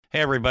Hey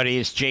everybody,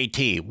 it's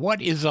JT.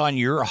 What is on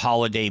your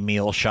holiday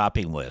meal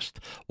shopping list?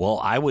 Well,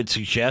 I would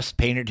suggest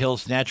Painted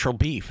Hills Natural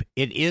Beef.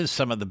 It is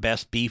some of the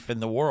best beef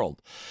in the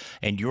world,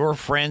 and your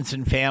friends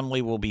and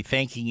family will be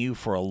thanking you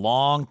for a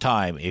long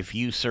time if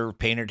you serve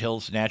Painted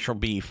Hills Natural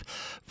Beef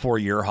for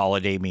your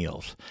holiday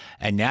meals.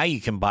 And now you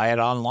can buy it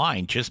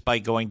online just by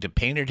going to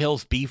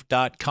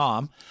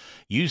paintedhillsbeef.com.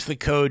 Use the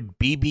code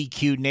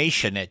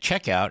BBQNation at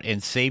checkout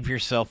and save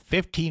yourself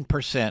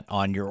 15%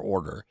 on your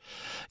order.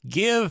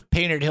 Give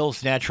Painted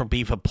Hills Natural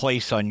Beef a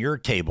place on your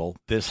table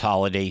this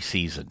holiday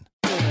season.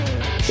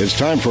 It's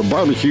time for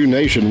Barbecue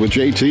Nation with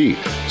JT.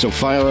 So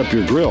fire up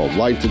your grill,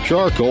 light the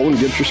charcoal, and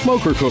get your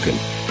smoker cooking.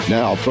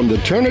 Now, from the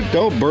Turn It,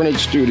 Don't Burn It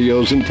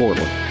studios in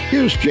Portland,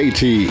 here's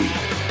JT.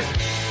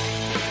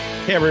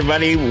 Hey,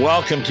 everybody.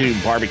 Welcome to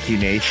Barbecue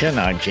Nation.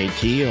 I'm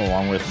JT,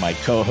 along with my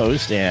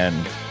co-host and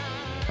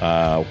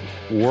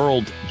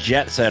world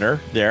jet setter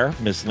there,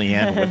 Miss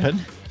Leanne Whippen.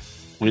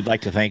 We'd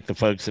like to thank the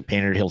folks at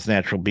Painted Hills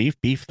Natural Beef,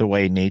 beef the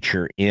way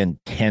nature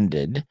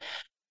intended.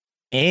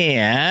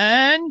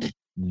 And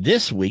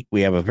this week,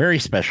 we have a very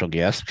special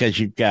guest because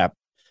you've got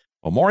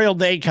Memorial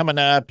Day coming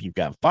up, you've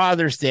got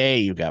Father's Day,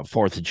 you've got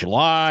 4th of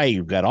July,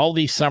 you've got all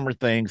these summer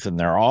things, and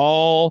they're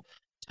all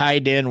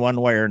tied in one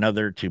way or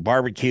another to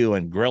barbecue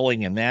and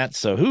grilling and that.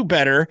 So who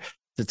better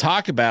to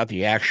talk about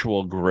the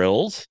actual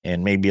grills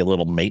and maybe a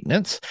little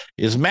maintenance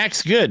is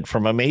Max Good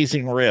from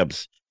Amazing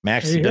Ribs.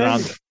 Max has been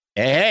on.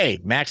 Hey,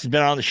 Max has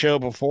been on the show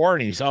before,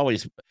 and he's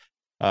always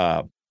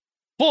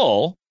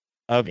full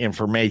of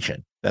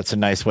information. That's a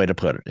nice way to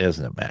put it,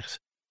 isn't it, Max?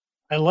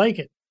 I like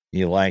it.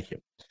 You like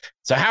it.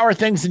 So how are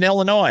things in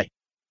Illinois?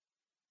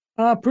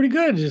 Pretty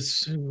good.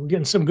 We're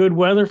getting some good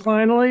weather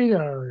finally.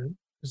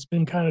 It's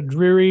been kind of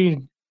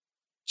dreary,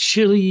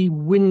 chilly,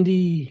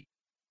 windy,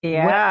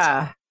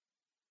 yeah. wet.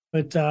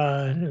 But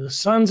the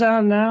sun's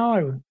out now.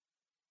 I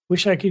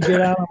wish I could get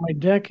out on my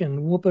deck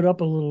and whoop it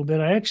up a little bit.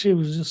 I actually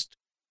was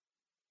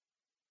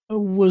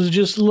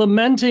just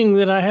lamenting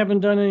that I haven't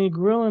done any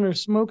grilling or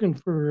smoking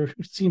for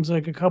it seems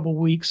like a couple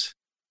weeks.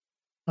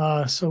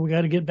 So we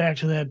got to get back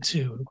to that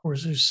too. Of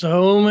course, there's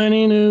so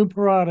many new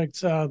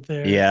products out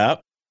there.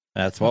 Yep,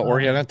 that's what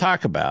we're going to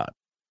talk about.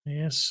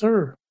 Yes,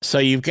 sir. So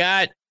you've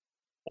got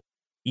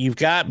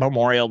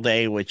Memorial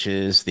Day, which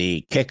is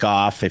the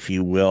kickoff, if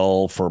you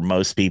will, for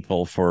most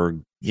people for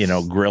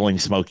grilling,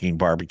 smoking,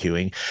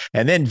 barbecuing,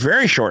 and then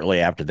very shortly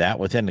after that,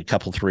 within a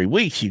couple 3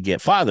 weeks, you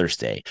get Father's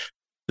Day.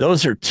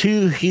 Those are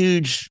two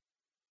huge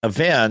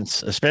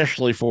events,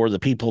 especially for the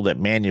people that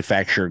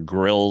manufacture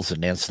grills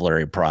and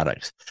ancillary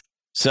products.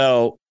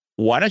 So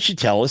why don't you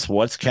tell us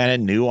what's kind of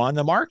new on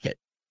the market?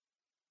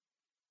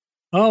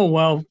 Oh,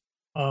 well,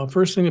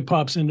 first thing that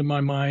pops into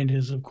my mind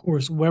is, of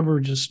course, Weber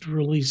just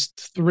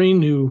released 3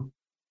 new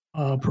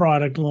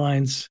product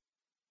lines.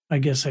 I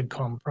guess I'd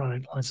call them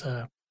product lines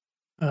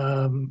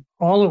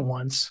all at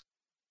once.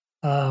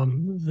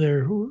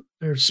 Their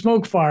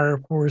Smoke Fire,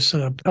 of course,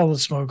 pellet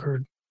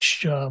smoker,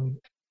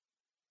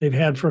 they've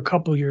had for a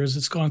couple of years.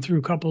 It's gone through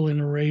a couple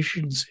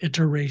iterations.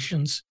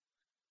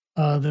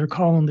 They're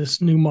calling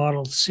this new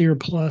model Sear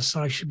Plus.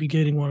 I should be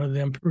getting one of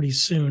them pretty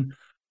soon.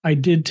 I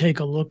did take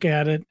a look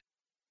at it.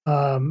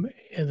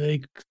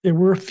 There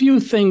were a few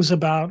things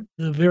about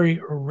the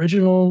very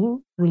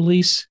original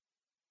release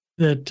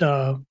that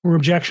were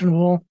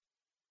objectionable.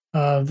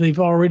 They've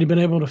already been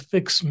able to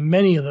fix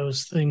many of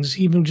those things,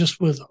 even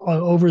just with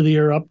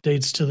over-the-air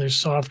updates to their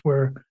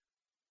software.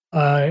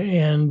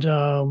 And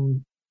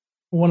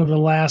one of the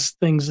last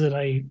things that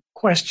I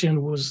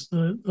questioned was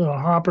the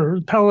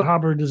pellet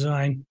hopper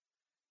design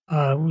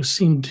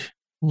seemed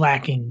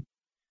lacking.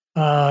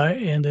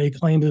 And they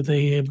claim that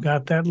they have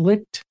got that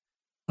licked.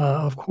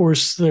 Of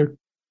course, the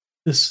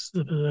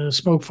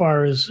Smoke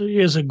Fire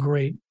is a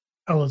great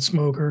pellet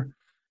smoker.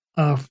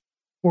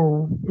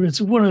 For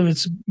it's one of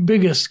its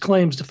biggest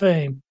claims to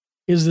fame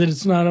is that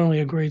it's not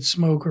only a great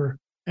smoker,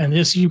 and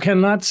this you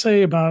cannot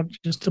say about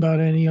just about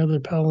any other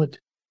pellet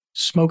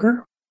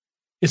smoker.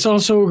 It's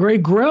also a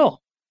great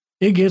grill.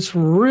 It gets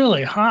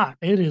really hot.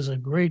 It is a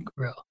great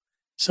grill.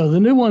 So the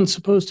new one's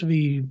supposed to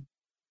be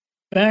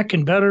back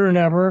and better than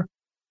ever.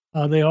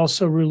 They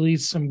also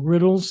released some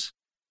griddles,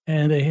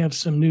 and they have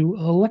some new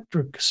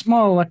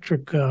small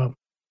electric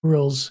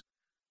grills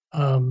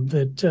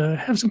that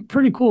have some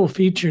pretty cool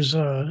features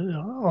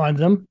on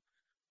them.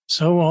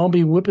 So I'll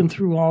be whipping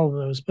through all of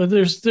those. But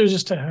there's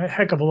just a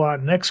heck of a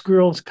lot. Next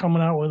Grill is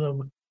coming out with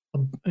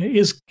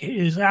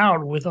is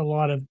out with a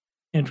lot of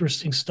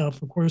interesting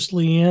stuff. Of course,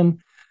 Leanne,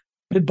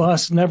 Pit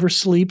Boss never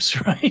sleeps,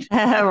 right?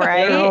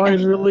 Right. They're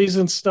always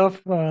releasing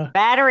stuff.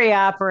 Battery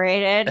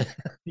operated.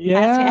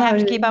 Yeah. Have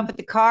to keep up with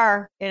the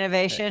car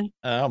innovation.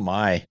 Oh,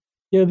 my.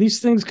 Yeah, these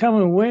things come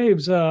in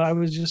waves. I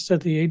was just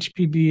at the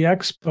HPB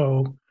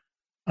Expo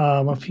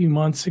a few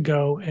months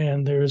ago,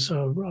 and there's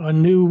a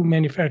new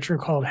manufacturer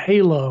called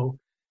Halo.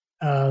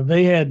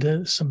 They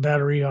had some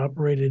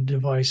battery-operated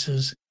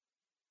devices.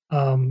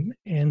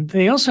 And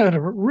they also had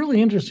a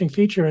really interesting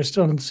feature I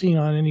still haven't seen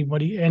on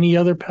any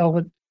other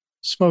pellet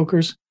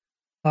smokers.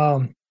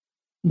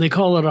 They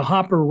call it a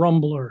hopper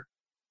rumbler.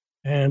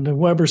 And the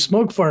Weber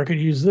Smoke Fire could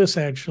use this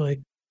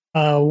actually.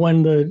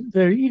 When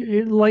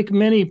like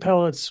many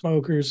pellet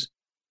smokers,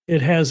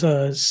 it has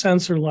a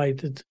sensor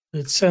light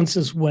that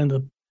senses when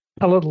the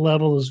pellet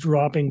level is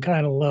dropping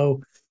kind of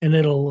low, and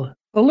it'll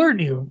alert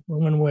you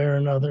one way or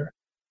another.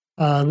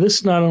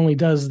 This not only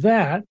does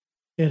that,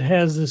 it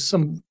has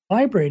some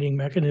vibrating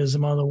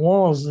mechanism on the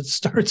walls that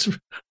starts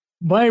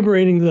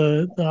vibrating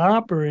the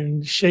hopper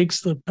and shakes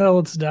the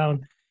pellets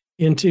down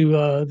into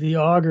the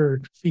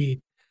auger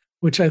feed,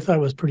 which I thought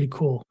was pretty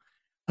cool.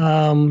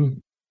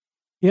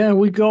 Yeah,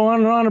 we go on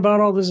and on about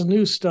all this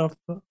new stuff.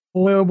 But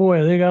boy, oh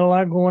boy, they got a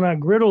lot going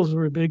on. Griddles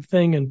were a big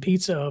thing, and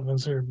pizza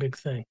ovens are a big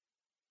thing.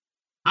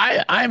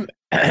 I'm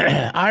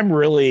I'm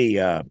really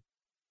kind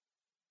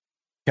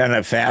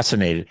of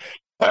fascinated,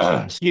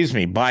 excuse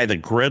me, by the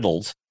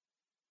griddles.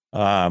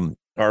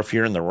 Or if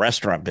you're in the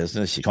restaurant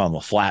business, you call them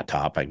a flat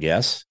top, I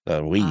guess.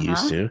 We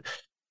used to.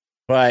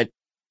 But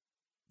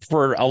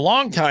for a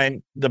long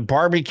time, the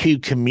barbecue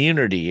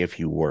community, if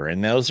you were,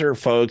 and those are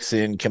folks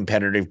in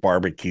competitive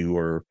barbecue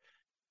or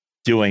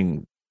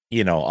doing,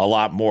 a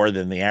lot more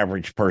than the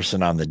average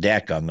person on the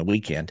deck on the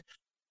weekend.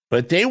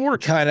 But they were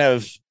kind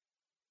of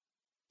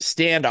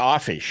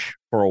standoffish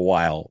for a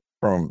while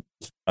from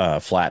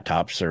flat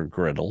tops or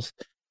griddles.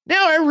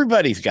 Now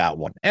everybody's got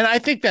one. And I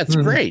think that's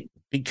great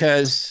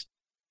because,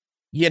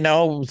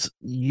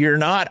 you're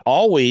not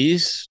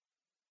always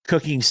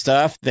cooking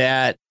stuff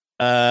that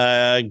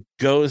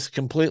goes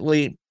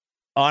completely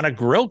on a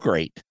grill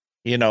grate,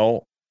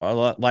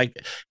 like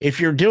if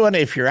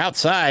you're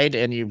outside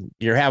and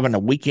you're having a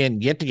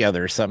weekend get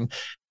together or something,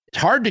 it's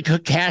hard to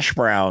cook hash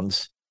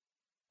browns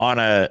on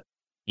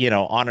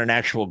on an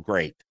actual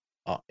grate,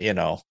 on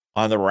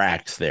the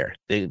racks there.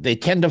 They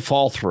tend to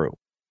fall through.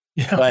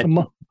 Yeah, but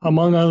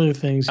among other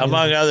things.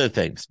 Other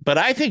things. But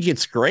I think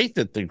it's great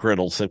that the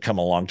griddles have come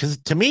along because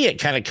to me, it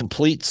kind of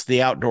completes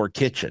the outdoor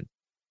kitchen.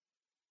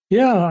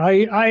 Yeah,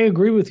 I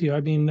agree with you.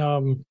 I mean,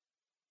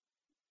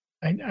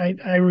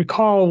 I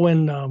recall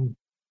when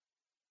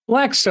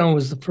Blackstone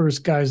was the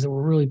first guys that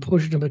were really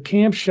pushing them, but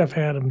Camp Chef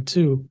had them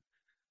too.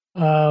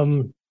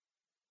 And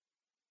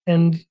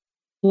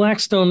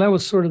Blackstone, that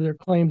was sort of their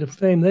claim to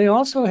fame. They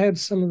also had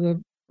some of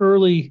the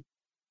early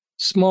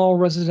small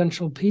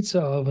residential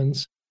pizza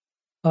ovens.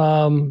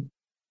 But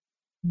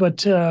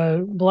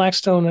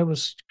Blackstone, that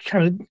was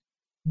kind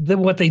of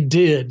what they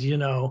did,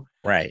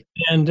 Right.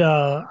 And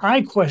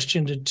I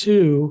questioned it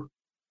too.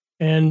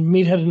 And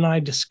Meathead and I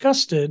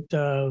discussed it.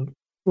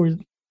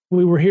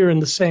 We were hearing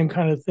the same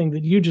kind of thing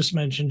that you just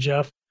mentioned,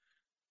 Jeff.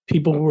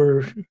 People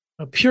were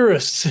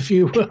purists, if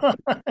you will.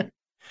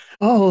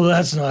 Oh,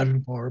 that's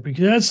not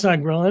barbecue. That's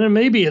not grilling. And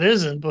maybe it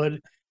isn't, but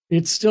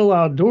it's still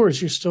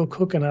outdoors. You're still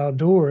cooking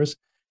outdoors.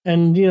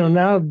 And,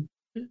 now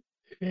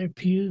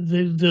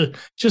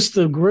just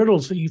the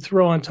griddles that you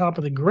throw on top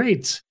of the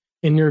grates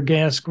in your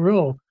gas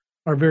grill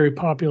are very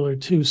popular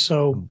too.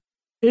 So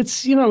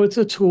it's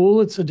a tool.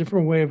 It's a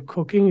different way of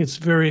cooking. It's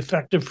very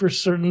effective for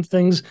certain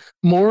things,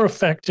 more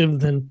effective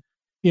than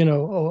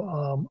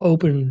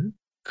open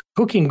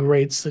cooking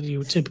grates that you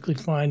would typically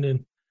find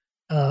in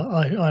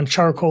on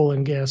charcoal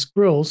and gas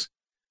grills.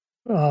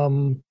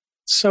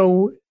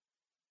 So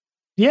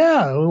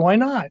yeah, why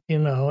not?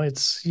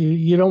 It's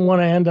you don't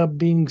want to end up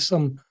being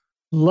some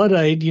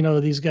Luddite,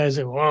 these guys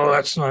say, well,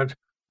 that's not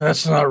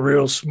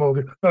real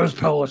smoking. Those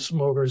pellet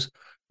smokers.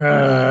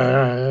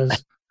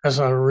 That's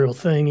not a real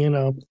thing,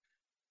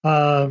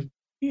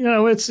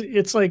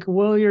 it's like,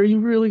 well, are you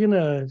really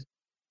gonna?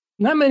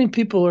 Not many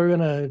people are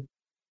gonna.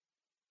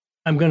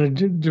 I'm gonna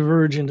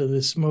diverge into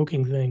this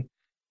smoking thing.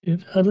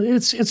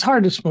 It's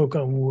hard to smoke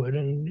on wood,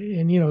 and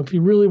if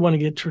you really want to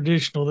get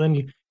traditional,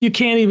 then you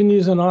can't even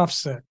use an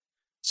offset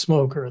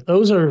smoker.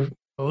 Those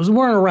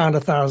weren't around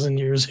 1,000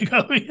 years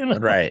ago,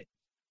 Right.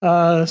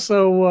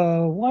 So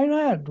why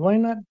not? Why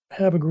not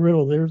have a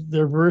griddle?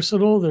 They're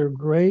versatile. They're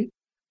great.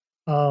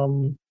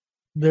 They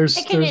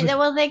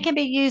can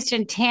be used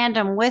in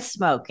tandem with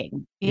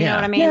smoking. You know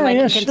what I mean? Yeah, you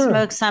can sure.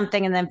 smoke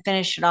something and then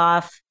finish it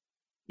off.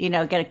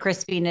 Get a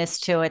crispiness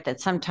to it that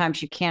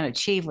sometimes you can't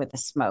achieve with a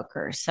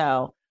smoker.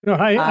 So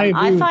I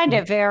find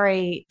it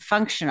very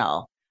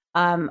functional.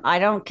 I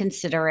don't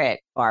consider it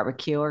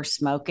barbecue or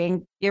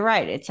smoking. You're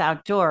right; it's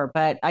outdoor,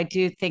 but I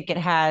do think it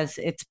has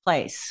its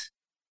place.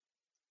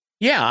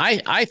 Yeah,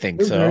 I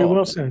think so. Very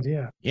well said.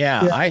 Yeah.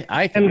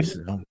 I think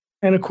so.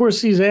 And of course,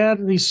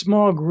 these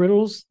small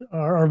griddles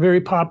are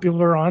very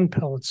popular on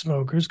pellet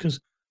smokers because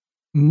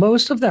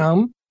most of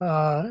them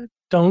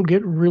don't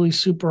get really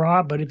super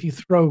hot. But if you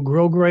throw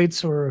grill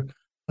grates or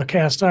a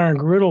cast iron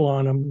griddle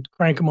on them,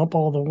 crank them up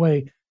all the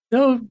way,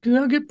 they'll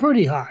get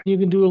pretty hot. You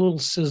can do a little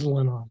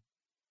sizzling on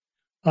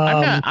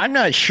them. I'm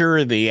not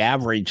sure the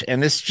average,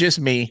 and this is just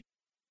me,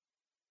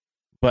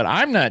 but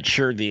I'm not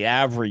sure the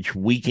average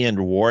weekend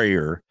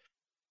warrior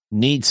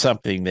needs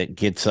something that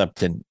gets up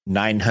to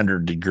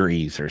 900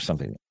 degrees or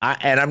something.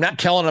 And I'm not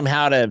telling them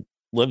how to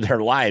live their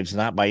lives,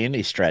 not by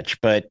any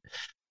stretch, but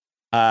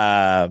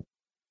I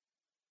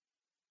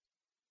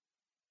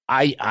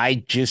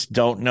just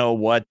don't know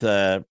what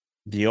the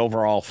the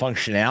overall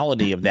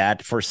functionality of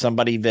that for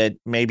somebody that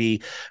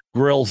maybe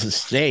grills a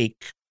steak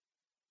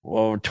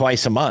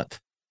twice a month.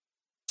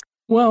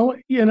 Well,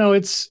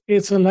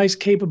 it's a nice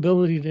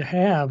capability to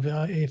have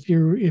if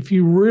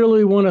you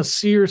really want to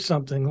sear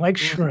something like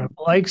shrimp,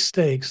 like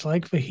steaks,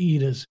 like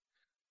fajitas,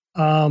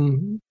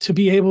 to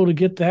be able to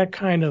get that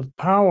kind of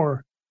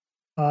power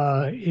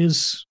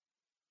is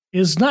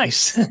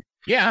nice.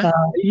 Yeah,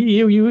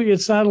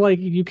 it's not like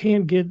you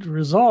can't get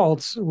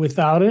results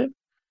without it,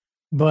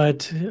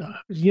 but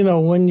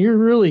when you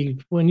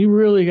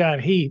really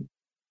got heat,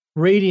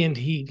 radiant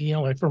heat,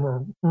 like from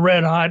a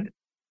red hot,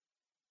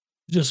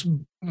 just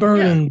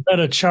burning bed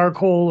of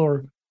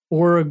charcoal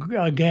or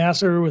a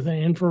gasser with an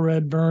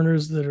infrared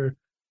burners that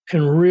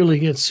can really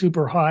get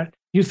super hot.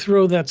 You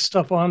throw that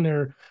stuff on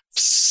there,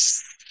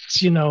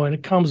 and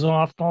it comes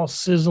off all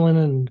sizzling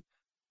and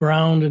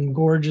browned and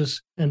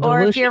gorgeous and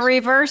delicious. Or if you're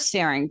reverse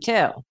searing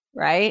too,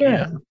 right?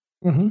 Yeah.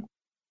 Mm-hmm.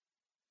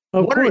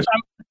 Of course.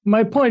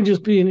 My point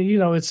just being,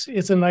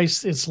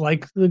 it's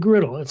like the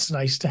griddle. It's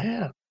nice to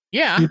have.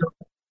 Yeah.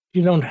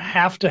 You don't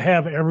have to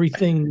have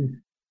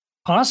everything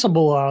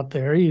possible out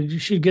there. You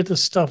should get the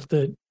stuff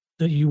that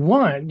you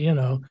want.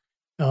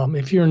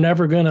 If you're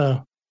never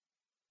gonna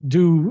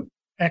do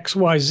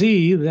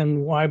XYZ,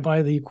 then why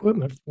buy the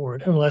equipment for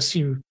it? Unless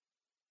you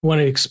want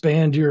to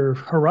expand your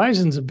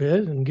horizons a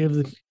bit and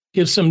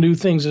give some new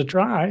things a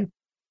try.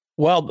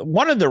 Well,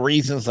 one of the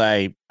reasons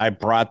I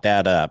brought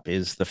that up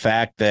is the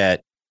fact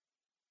that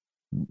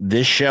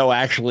this show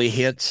actually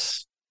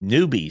hits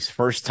newbies,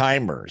 first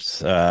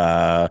timers.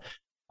 A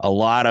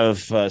lot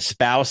of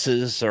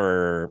spouses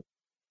are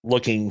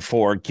looking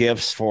for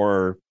gifts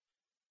for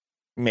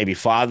maybe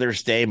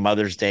Father's Day.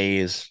 Mother's Day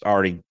is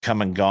already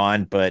come and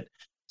gone, but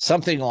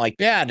something like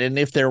that. And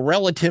if they're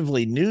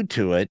relatively new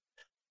to it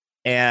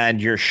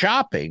and you're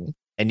shopping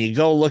and you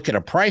go look at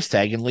a price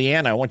tag, and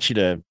Leanne, I want you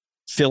to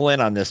fill in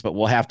on this, but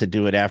we'll have to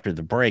do it after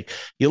the break.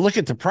 You look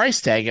at the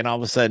price tag and all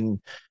of a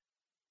sudden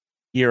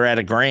you're at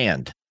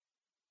 $1,000.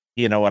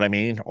 You know what I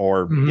mean?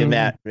 Or in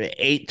that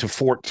 8 to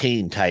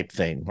 14 type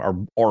thing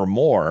or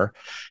more.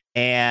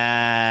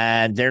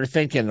 And they're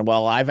thinking,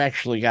 well, I've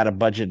actually got a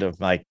budget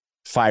of like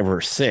 5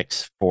 or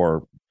 6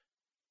 for,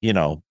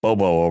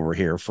 Bobo over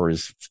here for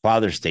his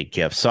Father's Day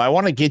gift. So I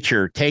want to get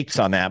your takes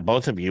on that,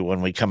 both of you,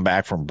 when we come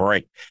back from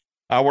break.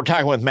 We're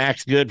talking with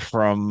Max Good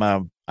from,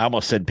 I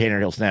almost said Painted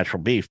Hills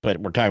Natural Beef, but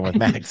we're talking with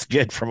Max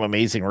Good from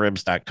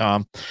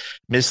AmazingRibs.com.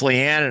 Miss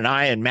Leanne and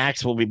I and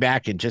Max will be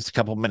back in just a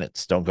couple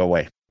minutes. Don't go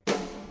away.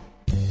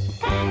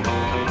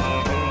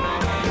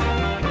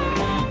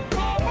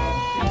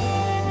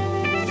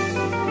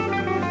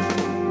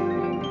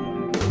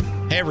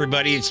 Hey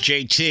everybody, it's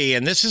JT,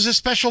 and this is a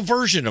special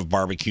version of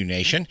Barbecue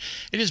Nation.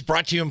 It is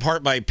brought to you in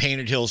part by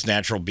Painted Hills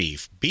Natural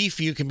Beef. Beef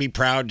you can be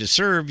proud to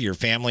serve your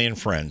family and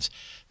friends.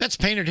 That's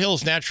Painted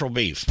Hills Natural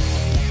Beef.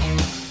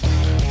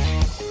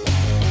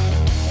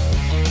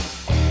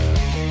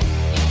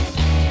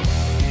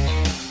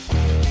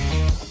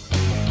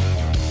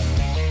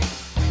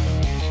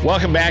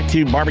 Welcome back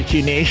to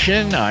Barbecue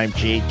Nation. I'm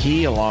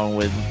JT, along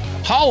with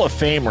Hall of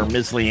Famer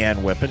Ms.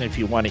 Leanne Whippen. If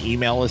you want to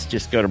email us,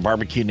 just go to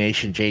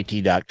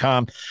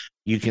barbecuenationjt.com.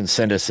 You can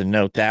send us a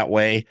note that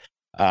way.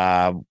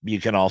 You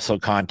can also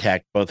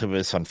contact both of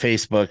us on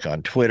Facebook,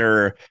 on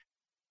Twitter,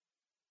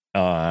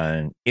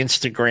 on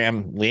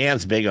Instagram.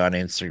 Leanne's big on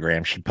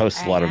Instagram. She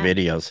posts a lot of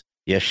videos.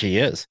 Yes, she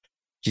is.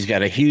 She's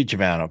got a huge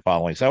amount of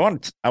following. So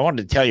I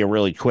wanted to tell you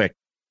really quick.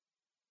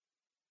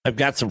 I've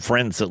got some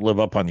friends that live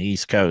up on the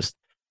East Coast.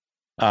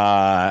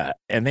 And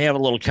they have a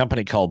little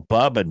company called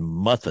Bub and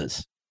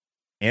Muthas,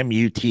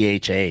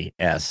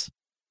 Muthas.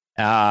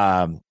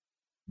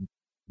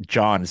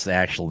 John is the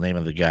actual name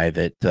of the guy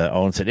that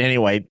owns it.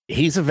 Anyway,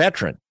 he's a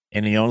veteran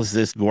and he owns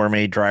this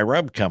gourmet dry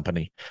rub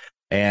company.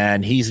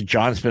 And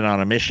John's been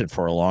on a mission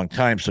for a long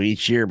time. So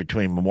each year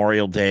between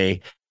Memorial Day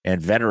and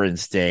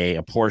Veterans Day,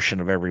 a portion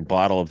of every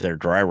bottle of their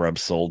dry rub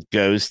sold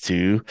goes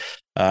to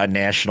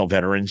national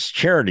veterans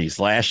charities.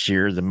 Last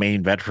year, the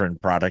main veteran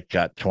product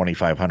got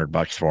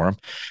 $2,500 for them.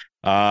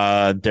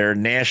 Their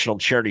national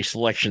charity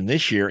selection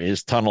this year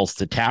is Tunnels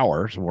to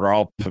Towers. We're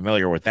all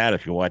familiar with that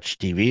if you watch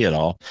TV at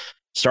all.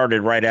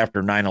 Started right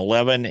after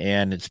 9/11,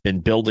 and it's been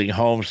building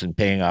homes and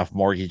paying off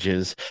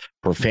mortgages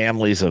for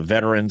families of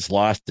veterans,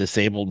 lost,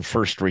 disabled, and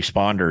first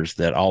responders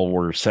that all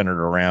were centered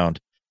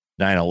around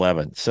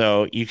 9/11.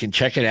 So you can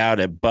check it out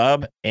at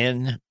Bub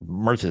and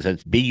Muthas.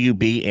 That's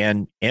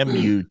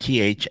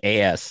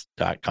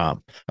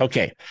BUBNMUTHAS.com.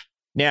 Okay.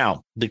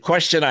 Now, the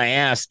question I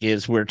ask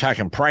is, we're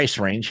talking price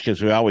range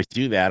because we always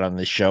do that on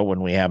this show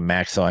when we have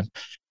Max on.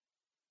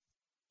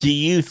 Do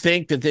you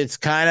think that it's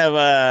kind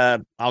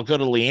of I'll go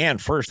to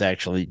Leanne first,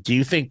 actually. Do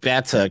you think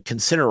that's a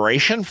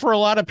consideration for a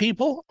lot of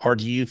people? Or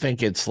do you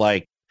think it's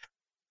like,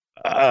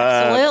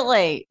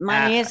 absolutely,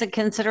 money is a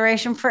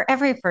consideration for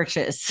every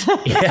purchase.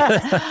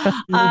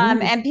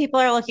 And people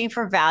are looking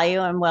for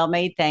value and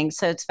well-made things,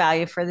 so it's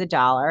value for the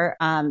dollar.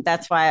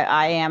 That's why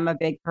I am a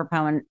big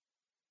proponent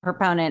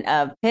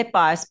of Pit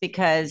Boss,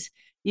 because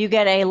you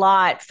get a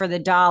lot for the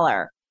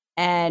dollar.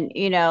 And,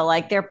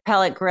 like their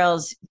pellet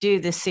grills do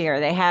the sear.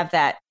 They have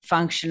that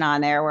function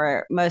on there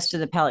where most of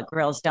the pellet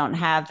grills don't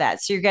have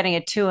that. So you're getting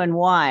a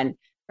 2-in-1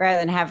 rather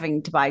than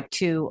having to buy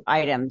 2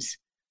 items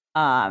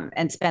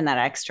and spend that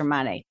extra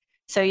money.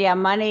 So yeah,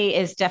 money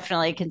is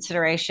definitely a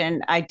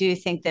consideration. I do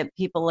think that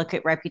people look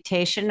at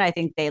reputation. I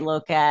think they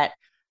look at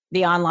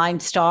the online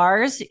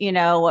stars,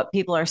 what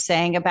people are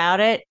saying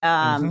about it.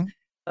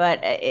 But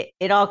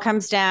it all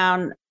comes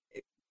down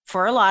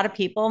for a lot of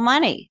people,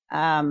 money.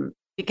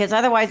 Because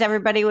otherwise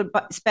everybody would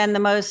spend the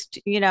most,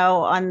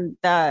 on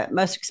the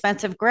most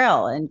expensive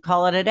grill and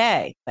call it a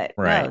day. But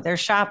no, they're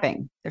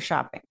shopping.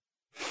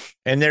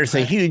 And there's a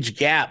huge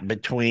gap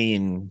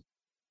between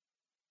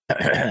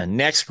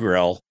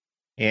Nexgrill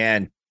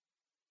and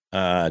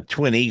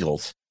Twin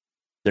Eagles.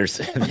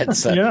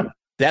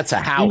 That's a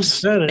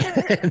house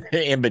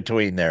in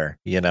between there,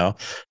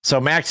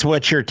 So Max,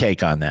 what's your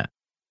take on that?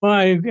 Well,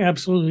 I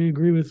absolutely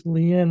agree with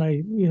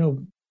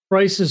Leanne.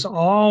 Price is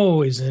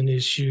always an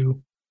issue.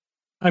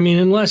 I mean,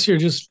 unless you're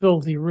just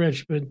filthy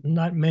rich, but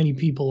not many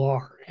people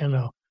are,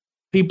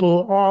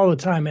 People all the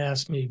time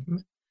ask me,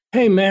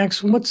 "Hey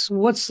Max, what's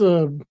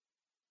the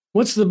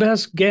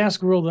best gas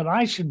grill that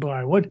I should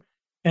buy?"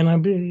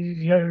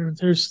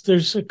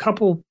 There's a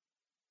couple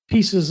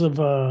pieces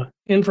of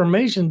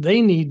information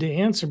they need to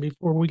answer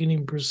before we can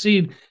even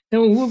proceed.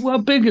 And one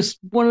of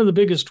the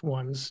biggest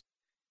ones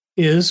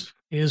is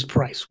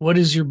price. What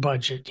is your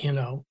budget?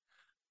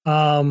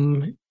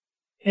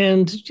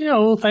 And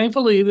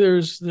thankfully,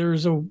 there's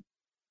a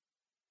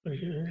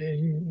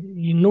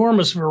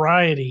enormous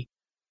variety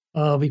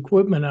of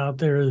equipment out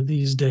there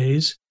these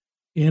days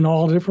in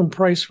all different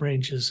price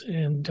ranges,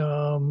 and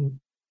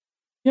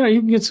you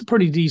can get some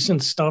pretty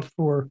decent stuff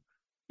for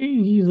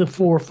the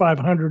 $400 or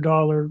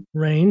 $500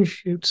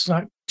 range. It's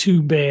not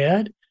too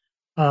bad.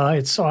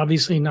 It's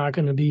obviously not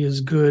going to be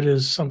as good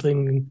as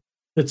something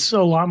that's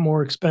a lot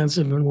more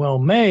expensive and well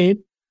made.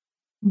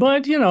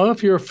 But,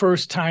 if you're a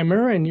first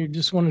timer and you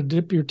just want to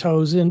dip your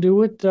toes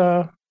into it,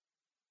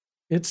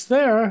 it's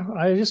there.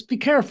 I just be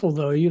careful,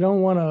 though. You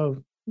don't want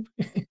to.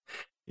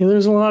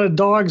 There's a lot of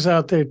dogs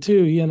out there,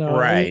 too.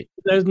 Right.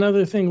 There's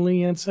another thing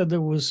Leanne said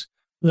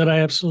that I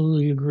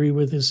absolutely agree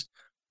with is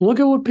look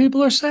at what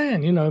people are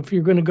saying. If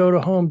you're going to go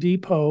to Home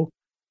Depot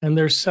and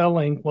they're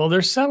selling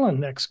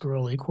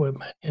Nexgrill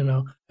equipment,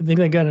 I think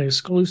they got an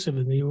exclusive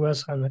in the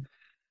U.S. on that.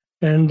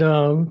 And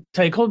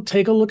take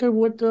a look at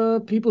what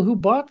people who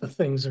bought the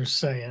things are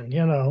saying.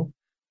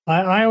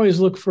 I always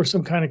look for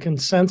some kind of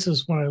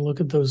consensus when I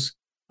look at those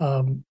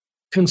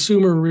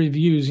consumer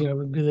reviews.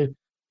 The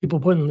people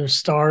putting their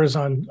stars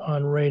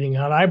on rating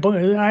out.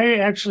 I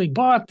actually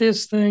bought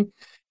this thing,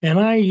 and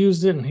I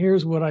used it, and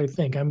here's what I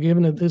think. I'm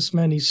giving it this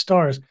many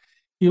stars.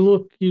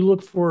 You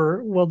look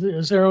for, well,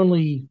 is there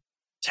only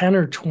 10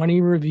 or 20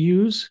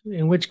 reviews?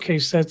 In which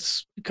case that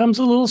becomes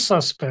a little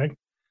suspect.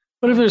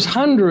 But if there's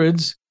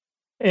hundreds.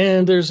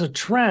 And there's a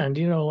trend,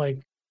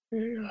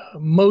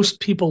 most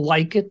people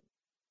like it.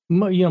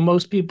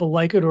 Most people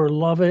like it or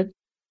love it.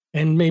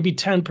 And maybe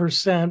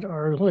 10%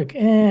 are like,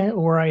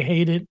 or I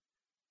hate it.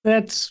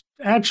 That's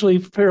actually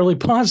fairly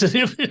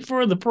positive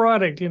for the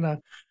product,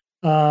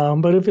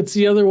 But if it's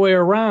the other way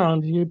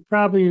around, you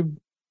probably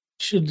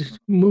should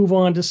move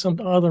on to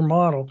some other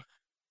model.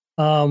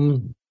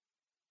 But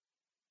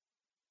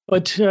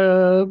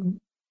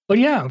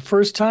yeah,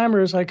 first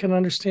timers, I can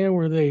understand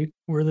where they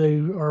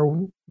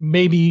are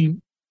maybe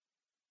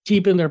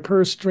keeping their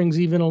purse strings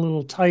even a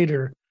little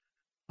tighter.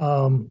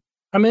 In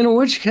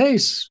which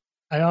case,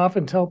 I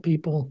often tell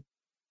people,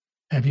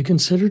 have you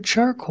considered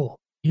charcoal?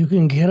 You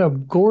can get a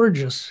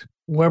gorgeous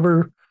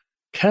Weber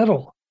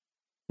kettle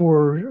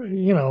for,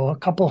 a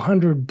couple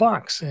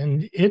 $100,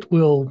 and it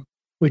will.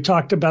 We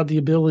talked about the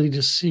ability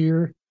to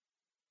sear.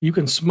 You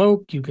can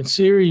smoke, you can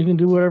sear, you can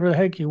do whatever the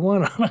heck you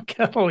want on a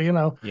kettle,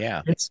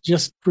 Yeah. It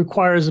just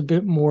requires a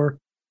bit more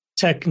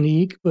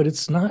technique, but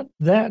it's not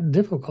that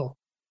difficult.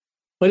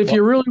 But if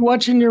you're really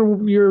watching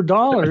your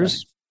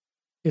dollars,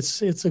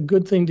 it's a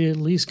good thing to at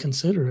least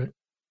consider it.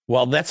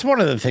 Well, that's one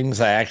of the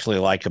things I actually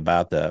like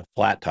about the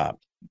flat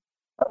top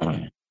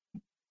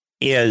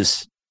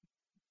is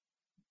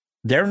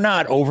they're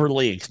not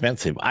overly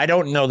expensive. I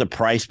don't know the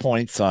price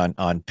points on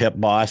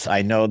Pit Boss.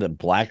 I know that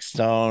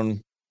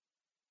Blackstone,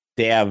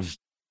 they have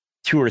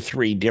 2 or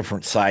 3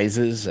 different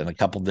sizes and a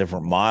couple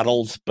different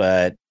models,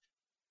 but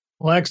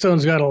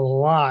Blackstone's got a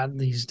lot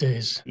these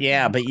days.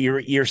 Yeah, but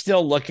you're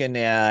still looking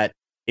at,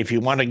 if you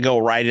want to go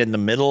right in the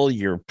middle,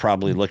 you're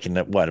probably looking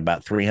at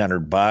about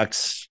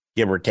 $300,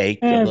 give or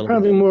take.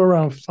 Probably more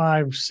around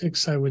 5,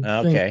 6, I would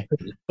think. Okay.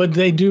 But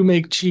they do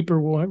make cheaper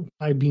ones,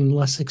 I mean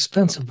less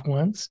expensive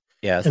ones.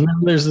 Yes. And then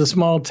there's the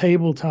small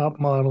tabletop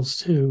models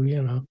too,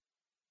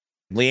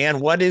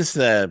 Leanne, what is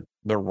the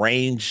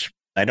range?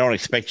 I don't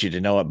expect you to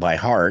know it by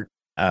heart,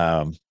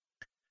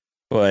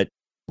 but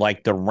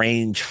like the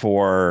range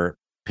for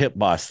Pit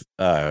Boss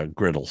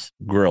grills,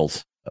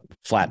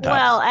 flat tops.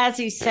 Well, as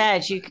he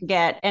said, you can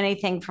get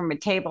anything from a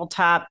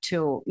tabletop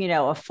to, a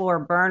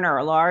 4-burner,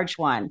 a large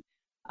one.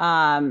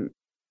 Although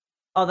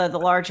the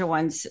larger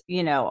ones,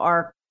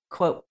 are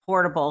quote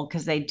portable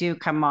because they do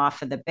come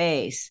off of the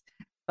base.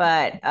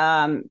 But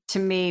to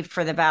me,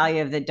 for the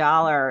value of the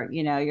dollar,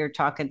 you're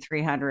talking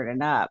 300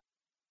 and up.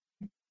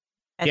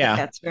 I think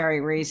that's very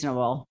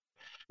reasonable.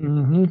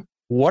 Mm-hmm.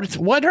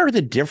 What are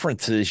the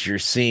differences you're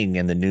seeing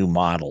in the new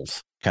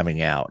models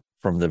coming out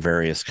from the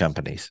various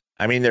companies?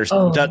 I mean, there's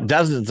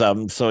dozens of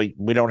them, so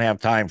we don't have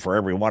time for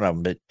every one of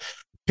them, but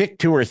pick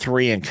 2 or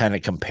 3 and kind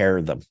of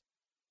compare them.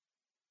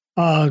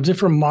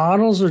 Different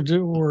models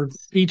or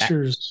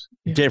features?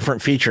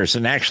 Different features.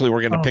 And actually,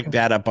 we're going to pick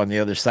that up on the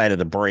other side of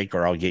the break,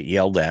 or I'll get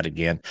yelled at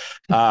again.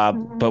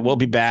 But we'll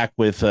be back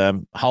with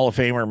Hall of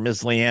Famer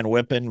Ms. Leanne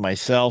Whippen,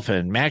 myself,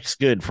 and Max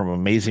Good from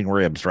Amazing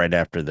Ribs right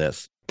after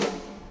this.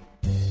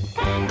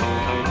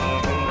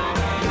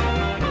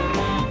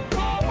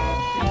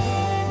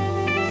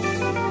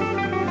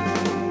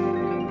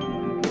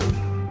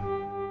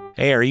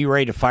 Hey, are you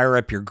ready to fire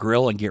up your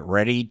grill and get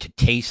ready to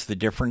taste the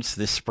difference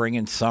this spring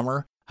and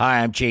summer?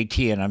 Hi, I'm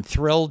JT, and I'm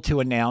thrilled to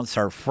announce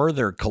our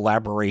further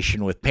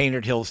collaboration with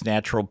Painted Hills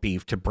Natural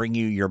Beef to bring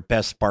you your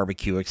best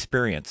barbecue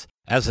experience.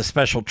 As a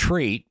special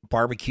treat,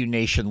 Barbecue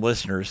Nation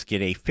listeners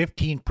get a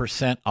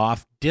 15%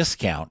 off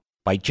discount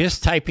by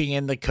just typing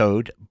in the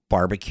code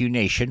Barbecue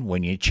Nation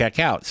when you check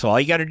out. So all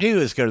you got to do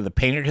is go to the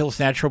Painted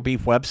Hills Natural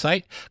Beef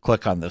website,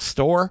 click on the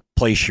store,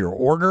 place your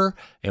order,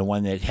 and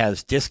when it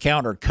has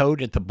discount or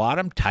code at the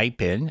bottom,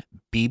 type in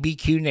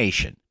BBQ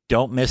Nation.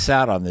 Don't miss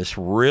out on this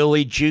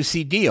really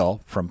juicy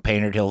deal from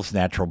Painted Hills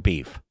Natural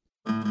Beef.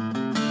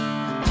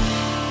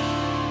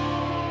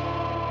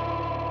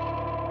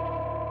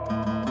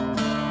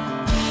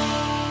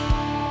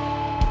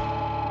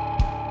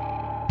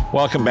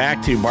 Welcome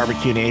back to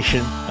Barbecue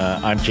Nation.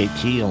 I'm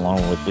JT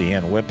along with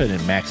Leanne Whippen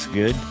and Max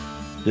Good.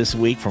 This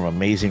week from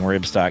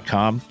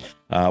AmazingRibs.com.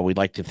 We'd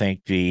like to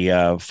thank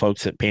the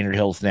folks at Painted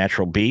Hills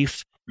Natural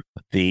Beef.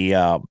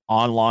 The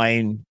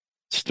online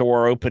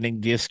store opening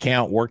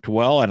discount worked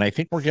well, and I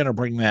think we're going to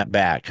bring that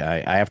back.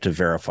 I have to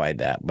verify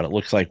that, but it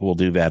looks like we'll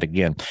do that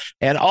again.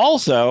 And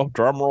also,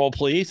 drum roll,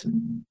 please,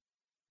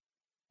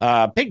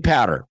 pig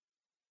powder.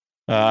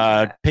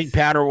 Pig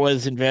powder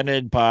was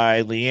invented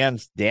by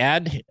Leanne's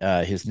dad.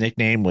 His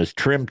nickname was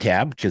Trim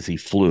Tab because he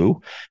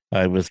flew.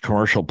 He was a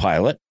commercial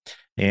pilot,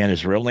 and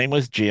his real name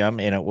was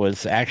Jim, and it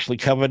was actually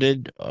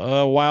coveted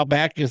a while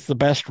back as the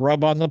best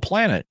rub on the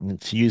planet. And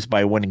it's used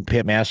by winning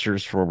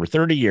pitmasters for over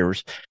 30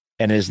 years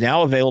and is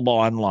now available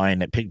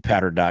online at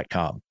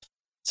pigpowder.com.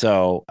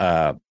 So,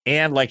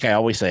 and like I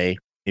always say,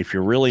 if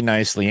you're really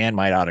nice, Leanne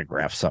might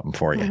autograph something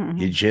for you. Mm-hmm.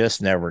 You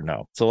just never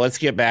know. So let's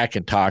get back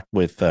and talk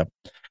with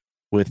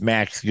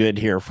Max Good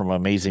here from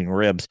Amazing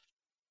Ribs.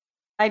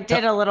 I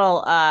did a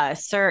little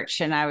search,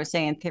 and I was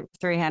saying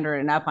 300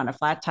 and up on a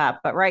flat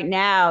top. But right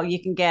now,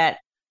 you can get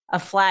a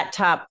flat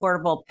top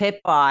portable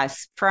Pit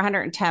Boss for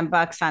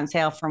 $110 on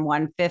sale from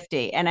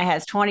 $150, and it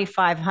has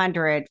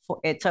 2,500.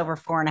 It's over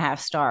 4.5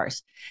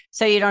 stars,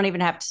 so you don't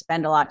even have to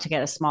spend a lot to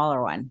get a smaller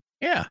one.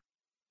 Yeah,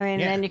 I mean,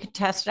 then you can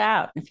test it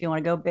out. If you want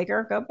to go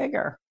bigger, go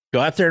bigger.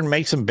 Go out there and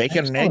make some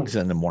bacon and eggs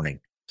in the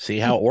morning. See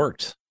how it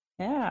works.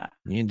 Yeah,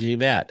 you can do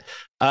that.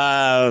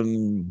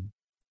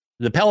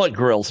 The pellet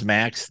grills,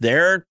 Max,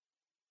 they're,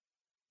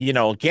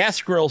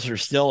 gas grills are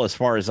still, as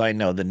far as I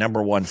know, the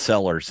number one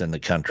sellers in the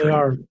country. They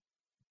are.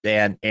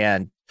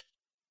 And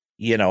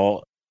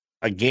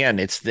again,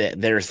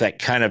 there's that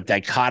kind of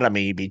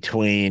dichotomy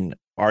between,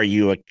 are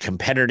you a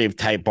competitive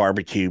type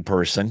barbecue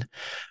person,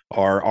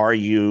 or are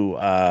you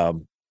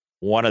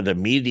one of the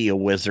media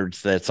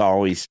wizards that's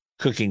always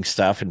cooking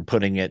stuff and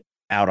putting it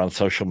out on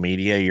social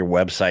media, your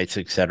websites,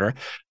 etc.?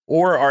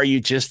 Or are you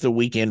just the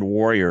weekend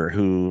warrior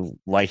who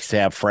likes to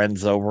have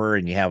friends over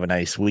and you have a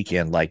nice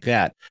weekend like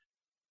that?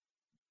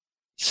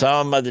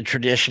 Some of the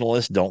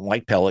traditionalists don't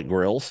like pellet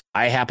grills.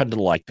 I happen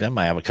to like them.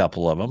 I have a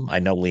couple of them. I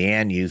know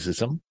Leanne uses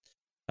them.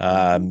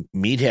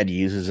 Meathead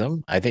uses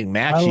them. I think,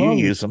 Max, you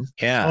use them.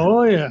 Yeah.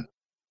 Oh, yeah.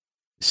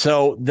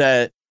 So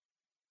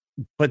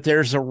but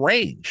there's a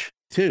range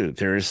too.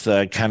 There's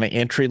the kind of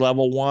entry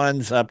level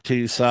ones up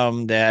to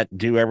some that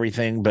do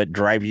everything but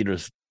drive you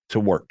to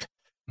work.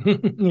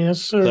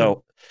 Yes, sir.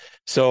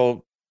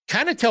 So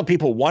kind of tell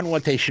people, one,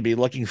 what they should be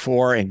looking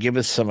for, and give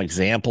us some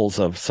examples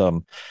of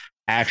some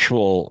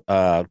actual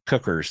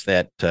cookers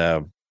that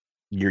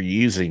you're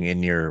using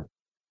in your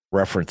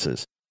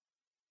references.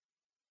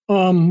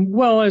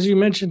 Well, as you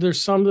mentioned,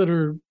 there's some that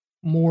are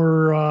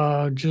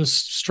more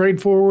just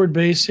straightforward,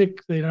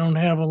 basic. They don't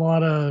have a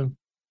lot of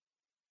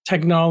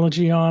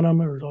technology on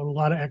them or a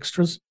lot of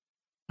extras.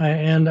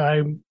 And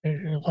I,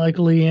 like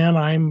Leanne,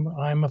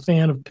 I'm a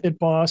fan of Pit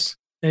Boss.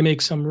 They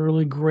make some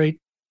really great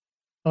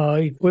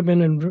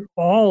equipment in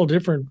all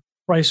different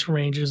price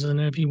ranges. And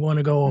if you want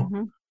to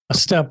go a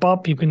step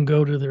up, you can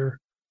go to their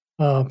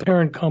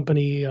parent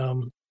company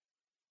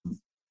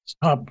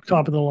top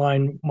of the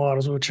line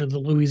models, which are the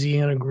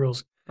Louisiana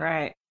grills.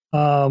 Right.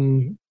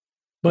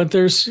 But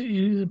they're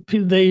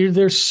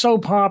so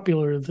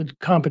popular, the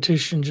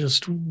competition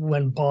just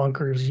went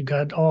bonkers. You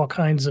got all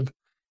kinds of,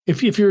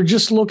 if you're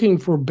just looking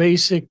for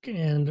basic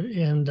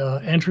and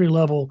entry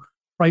level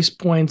price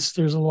points,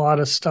 there's a lot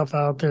of stuff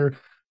out there.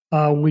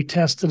 We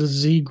tested a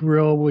Z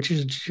Grill, which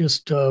is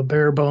just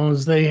bare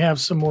bones. They have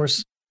some more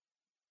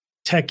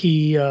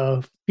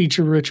techie,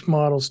 feature-rich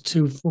models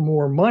too for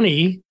more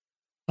money,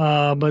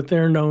 but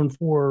they're known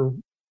for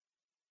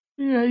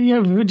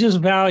just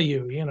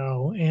value,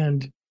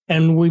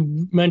 and we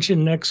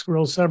mentioned Next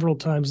Grill several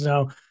times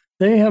now.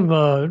 They have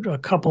a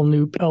couple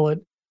new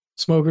pellet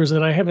smokers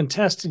that I haven't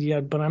tested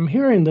yet, but I'm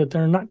hearing that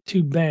they're not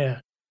too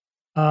bad.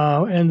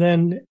 And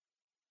then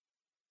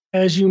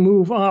as you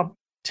move up,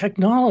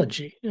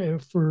 technology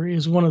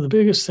is one of the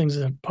biggest things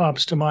that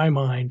pops to my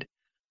mind.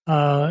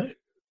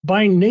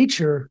 By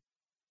nature,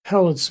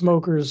 pellet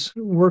smokers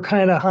were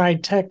kind of high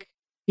tech,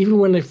 even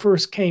when they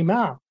first came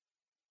out.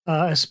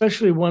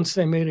 Especially once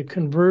they made a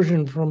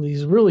conversion from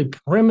these really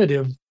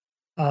primitive.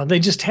 They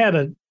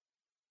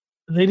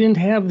didn't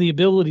have the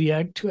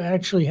ability to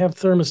actually have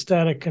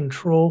thermostatic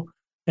control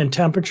and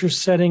temperature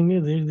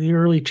setting. The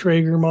early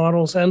Traeger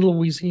models and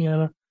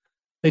Louisiana,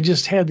 they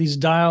just had these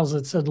dials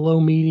that said low,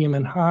 medium,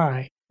 and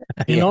high,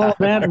 and all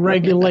that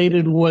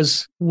regulated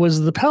was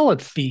the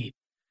pellet feed.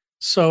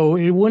 So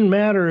it wouldn't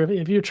matter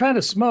if you're trying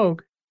to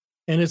smoke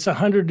and it's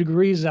 100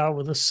 degrees out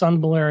with the sun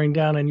blaring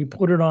down, and you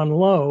put it on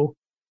low.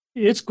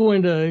 It's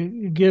going to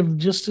give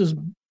just as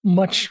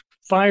much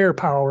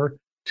firepower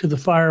to the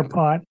fire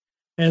pot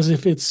as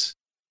if it's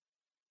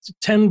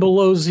 10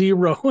 below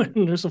zero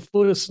and there's a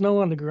foot of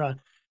snow on the ground.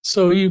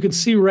 So you could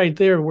see right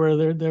there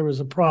where there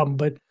was a problem.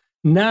 But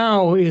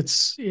now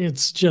it's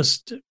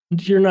just,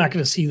 you're not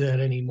going to see that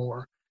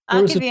anymore.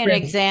 I'll give you an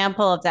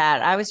example of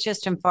that. I was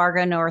just in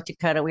Fargo, North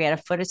Dakota. We had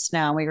a foot of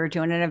snow. We were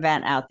doing an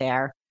event out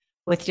there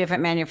with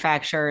different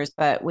manufacturers,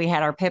 but we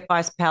had our Pit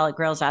Boss pellet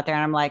grills out there.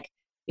 And I'm like,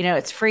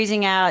 it's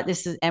freezing out.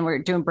 And we're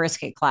doing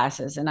brisket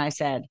classes. And I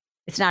said,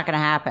 it's not going to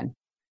happen,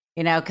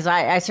 because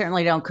I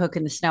certainly don't cook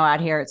in the snow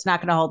out here. It's not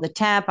going to hold the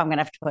temp. I'm going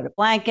to have to put a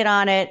blanket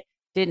on it.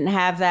 Didn't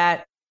have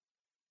that.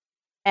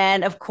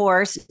 And of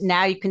course,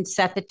 now you can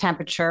set the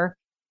temperature,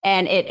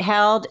 and it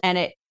held,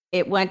 and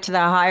it went to the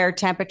higher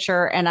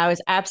temperature. And I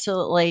was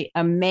absolutely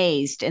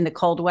amazed in the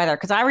cold weather,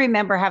 because I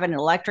remember having an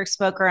electric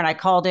smoker, and I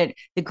called it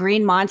the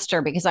Green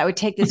Monster, because I would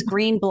take this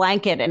green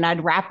blanket and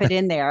I'd wrap it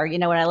in there,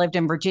 when I lived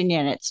in Virginia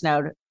and it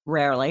snowed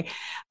rarely,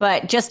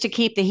 but just to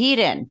keep the heat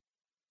in.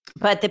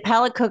 But the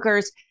pellet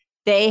cookers,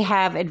 they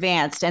have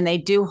advanced, and they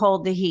do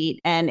hold the heat,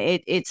 and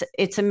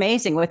it's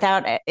amazing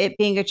without it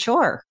being a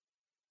chore.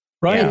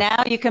 Right. And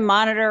now you can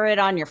monitor it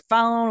on your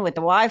phone with the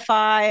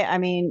Wi-Fi. I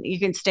mean, you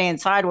can stay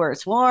inside where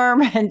it's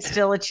warm and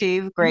still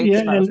achieve great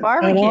smoked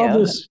barbecue.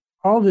 And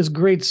all this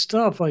great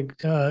stuff, like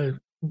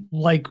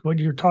what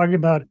you're talking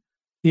about,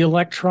 the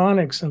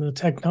electronics and the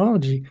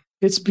technology,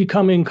 it's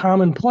becoming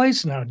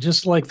commonplace now,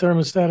 just like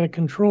thermostatic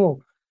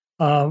control.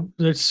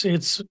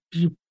 It's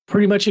you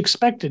pretty much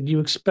expected. You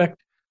expect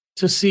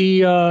to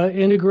see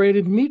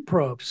integrated meat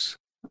probes.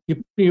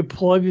 You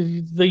plug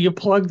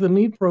the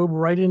meat probe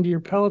right into your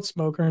pellet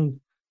smoker and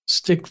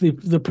stick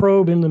the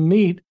probe in the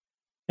meat,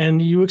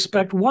 and you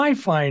expect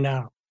Wi-Fi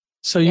now,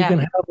 so you can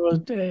have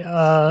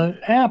a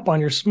app on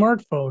your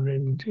smartphone,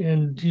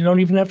 and you don't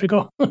even have to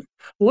go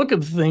look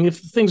at the thing.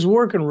 If the thing's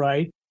working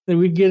right, then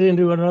we get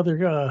into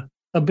another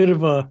a bit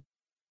of a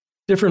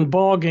different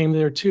ball game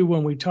there too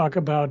when we talk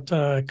about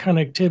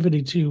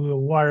connectivity to a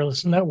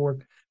wireless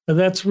network. But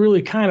that's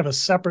really kind of a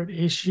separate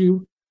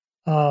issue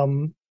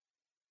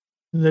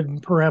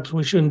that perhaps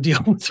we shouldn't deal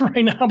with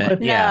right now.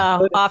 But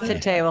off the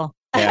table.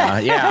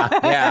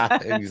 Yeah,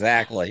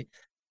 exactly.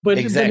 But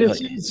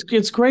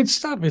it's great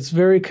stuff. It's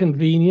very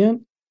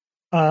convenient.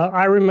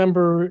 I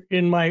remember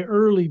in my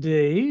early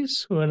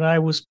days when I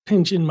was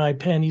pinching my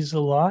pennies a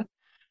lot,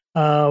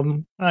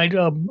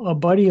 a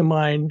buddy of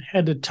mine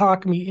had to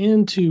talk me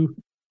into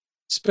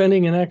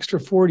spending an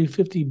extra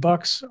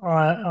 $40-$50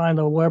 on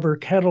a Weber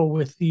kettle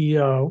with the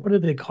what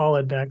did they call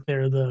it back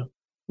there?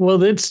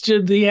 It's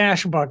just the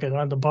ash bucket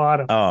on the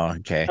bottom. Oh,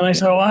 okay. And I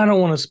said, I don't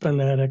want to spend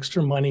that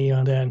extra money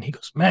on that. And he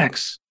goes,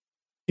 Max,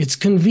 it's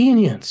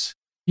convenience.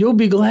 You'll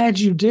be glad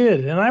you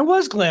did. And I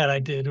was glad I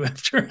did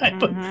after I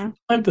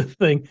put the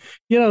thing.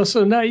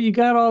 So now you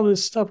got all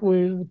this stuff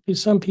where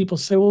some people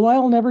say, well,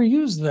 I'll never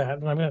use that.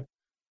 And I'm like,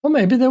 well,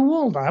 maybe they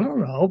won't. I don't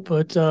know.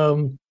 But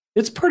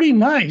it's pretty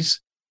nice.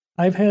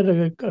 I've had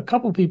a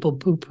couple people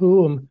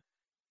poo-poo them.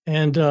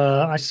 And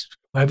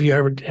have you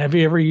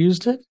ever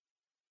used it?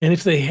 And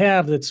if they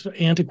have, that's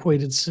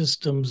antiquated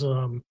systems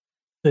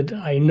that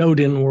I know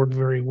didn't work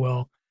very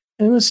well.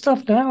 And the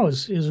stuff now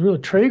is really,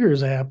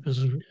 Traeger's app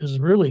is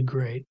really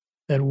great.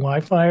 That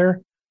Wi-Fi.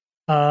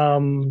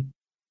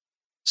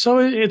 So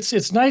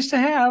it's nice to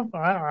have.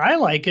 I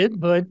like it,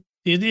 but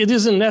it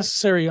isn't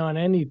necessary on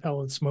any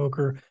pellet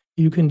smoker.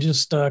 You can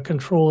just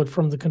control it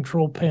from the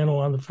control panel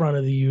on the front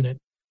of the unit.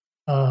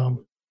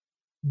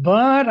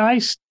 But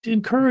I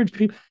encourage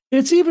people.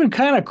 It's even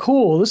kind of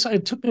cool.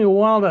 It took me a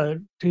while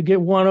to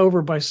get won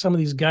over by some of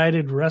these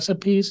guided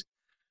recipes,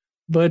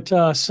 but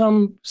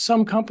some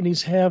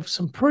companies have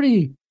some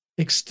pretty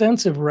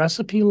extensive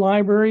recipe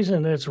libraries,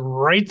 and it's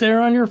right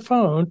there on your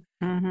phone.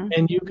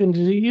 And you can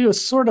do.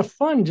 It's sort of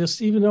fun.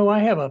 Just even though I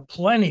have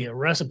plenty of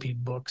recipe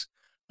books,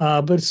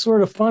 But it's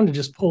sort of fun to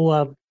just pull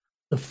out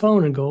the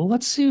phone and go,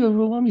 let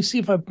me see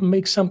if I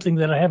make something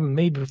that I haven't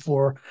made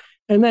before.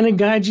 And then it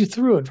guides you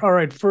through it. All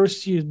right,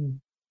 first you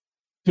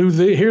do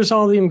here's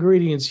all the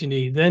ingredients you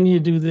need. Then you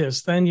do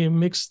this. Then you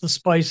mix the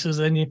spices.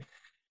 And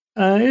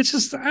it's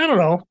just, I don't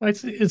know.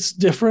 It's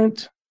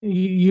different.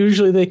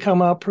 Usually they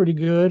come out pretty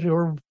good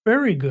or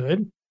very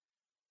good.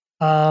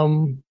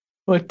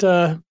 But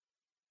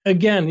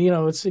again,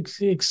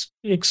 it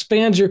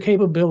expands your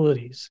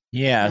capabilities.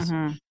 Yes.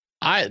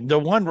 Mm-hmm. The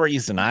one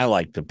reason I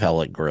like the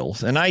pellet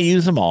grills, and I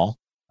use them all,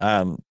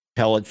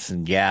 pellets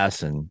and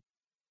gas, and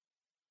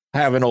I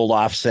have an old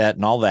offset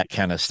and all that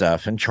kind of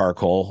stuff, and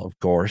charcoal, of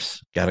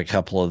course, got a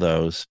couple of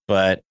those,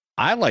 but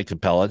I like the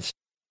pellets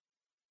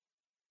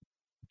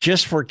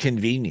just for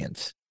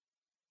convenience.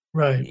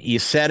 Right. You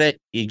set it,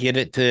 you get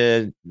it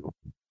to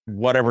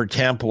whatever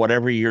temp,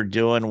 whatever you're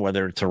doing,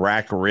 whether it's a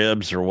rack of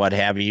ribs or what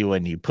have you,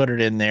 and you put it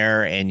in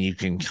there, and you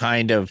can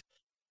kind of,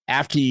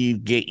 after you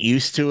get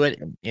used to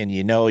it, and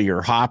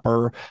your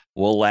hopper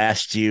will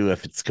last you,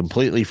 if it's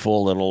completely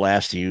full, it'll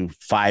last you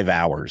 5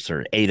 hours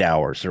or 8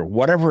 hours or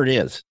whatever it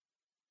is.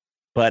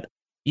 But,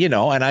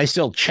 and I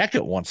still check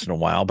it once in a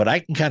while, but I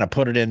can kind of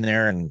put it in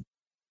there and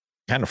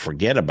kind of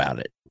forget about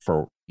it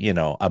for,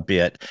 a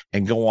bit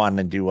and go on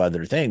and do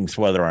other things,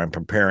 whether I'm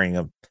preparing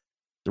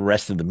the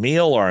rest of the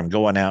meal or I'm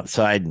going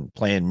outside and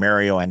playing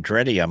Mario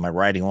Andretti on my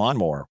riding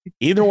lawnmower.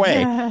 Either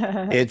way,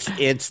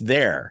 it's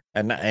there.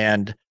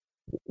 And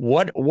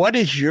what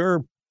is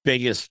your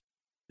biggest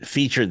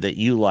feature that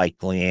you like,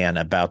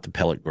 Leanne, about the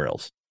pellet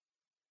grills?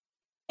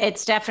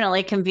 It's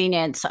definitely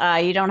convenience.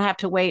 You don't have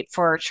to wait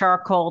for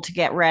charcoal to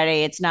get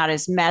ready. It's not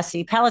as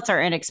messy. Pellets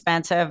are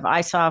inexpensive.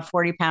 I saw a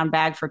 40-pound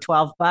bag for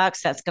 $12.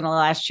 That's going to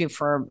last you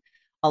for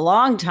a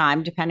long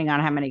time, depending on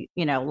how many,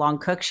 long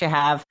cooks you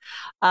have.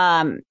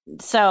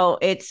 So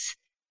it's,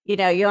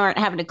 you aren't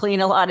having to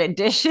clean a lot of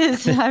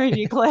dishes. I mean,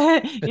 you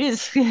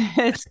just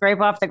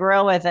scrape off the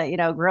grill with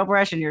a, grill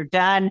brush and you're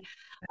done.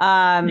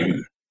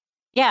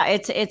 Yeah,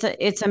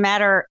 it's a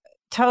matter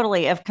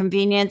totally of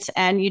convenience,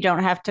 and you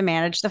don't have to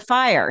manage the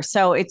fire.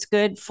 So it's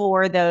good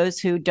for those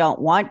who don't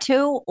want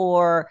to,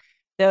 or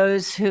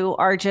those who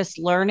are just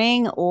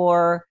learning,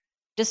 or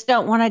just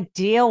don't want to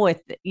deal with,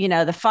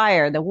 the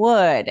fire, the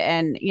wood,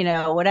 and,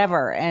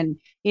 whatever. And,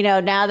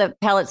 now the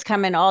pellets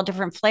come in all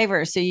different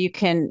flavors. So you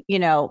can,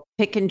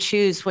 pick and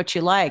choose what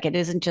you like. It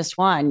isn't just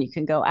one. You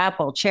can go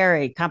apple,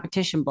 cherry,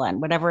 competition blend,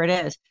 whatever it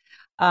is.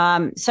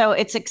 So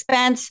it's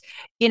expense,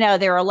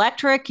 they're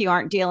electric. You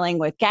aren't dealing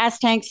with gas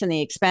tanks and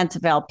the expense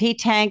of LP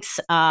tanks.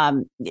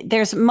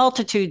 There's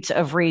multitudes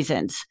of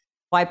reasons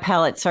why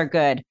pellets are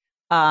good.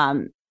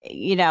 Maybe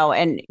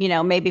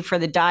for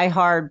the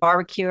diehard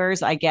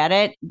barbecuers, I get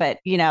it, but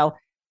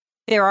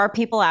there are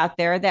people out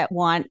there that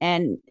want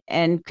and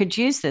could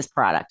use this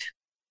product.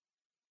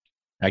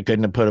 I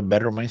couldn't have put it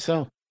better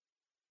myself.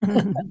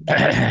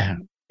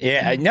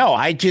 Yeah, no,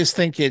 I just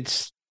think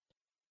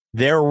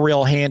they're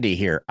real handy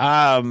here.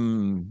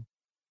 We're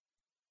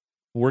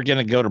going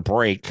to go to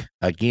break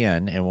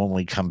again, and when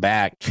we come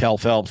back, Kel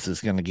Phelps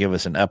is going to give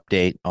us an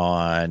update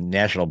on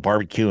National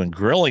Barbecue and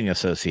Grilling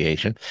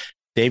Association.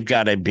 They've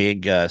got a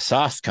big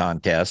sauce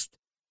contest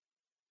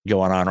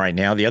going on right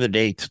now. The other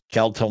day,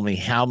 Kel told me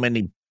how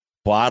many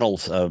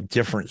bottles of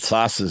different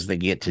sauces they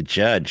get to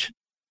judge.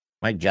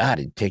 My God,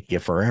 it'd take you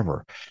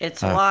forever.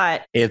 It's a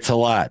lot. It's a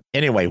lot.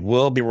 Anyway,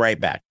 we'll be right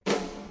back.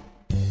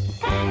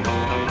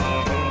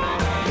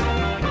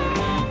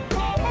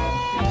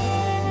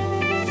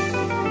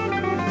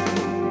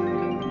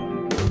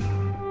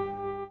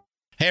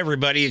 Hey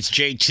everybody, it's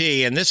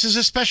JT, and this is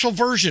a special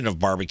version of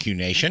Barbecue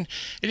Nation.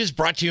 It is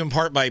brought to you in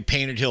part by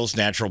Painted Hills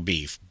Natural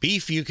Beef.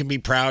 Beef you can be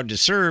proud to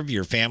serve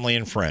your family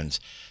and friends.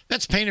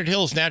 That's Painted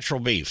Hills Natural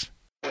Beef.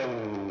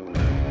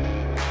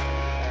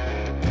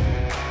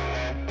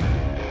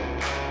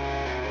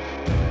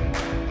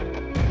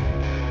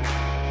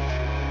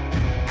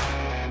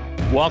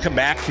 Welcome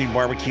back to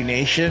Barbecue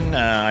Nation.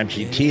 I'm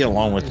JT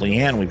along with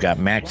Leanne. We've got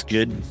Max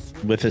Good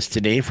with us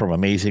today from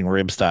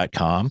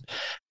AmazingRibs.com.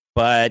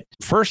 But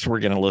first,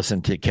 we're going to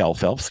listen to Kel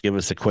Phelps give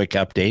us a quick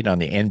update on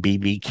the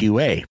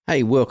NBBQA.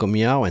 Hey, welcome,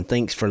 y'all, and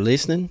thanks for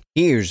listening.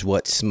 Here's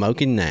what's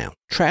smoking now.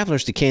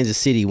 Travelers to Kansas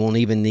City won't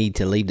even need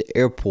to leave the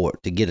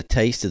airport to get a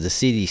taste of the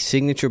city's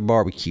signature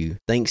barbecue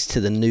thanks to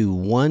the new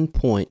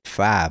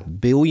 $1.5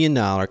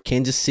 billion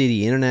Kansas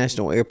City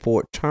International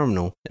Airport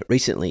terminal that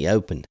recently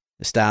opened.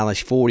 The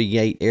stylish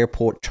 40-gate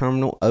airport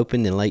terminal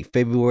opened in late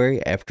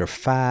February after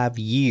 5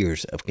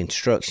 years of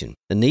construction.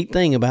 The neat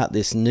thing about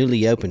this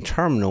newly opened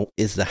terminal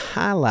is the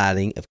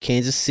highlighting of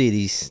Kansas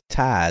City's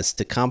ties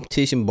to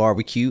competition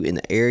barbecue in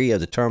the area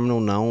of the terminal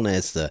known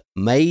as the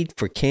Made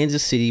for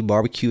Kansas City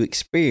Barbecue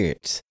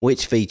Experience,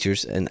 which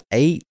features an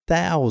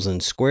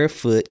 8,000 square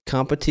foot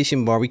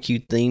competition barbecue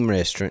themed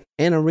restaurant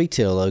and a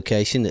retail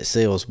location that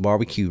sells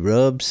barbecue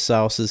rubs,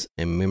 sauces,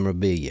 and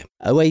memorabilia.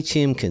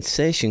 OHM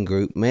Concession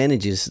Group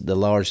manages the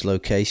large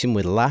location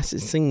with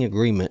licensing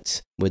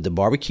agreements with the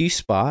Barbecue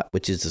Spot,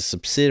 which is a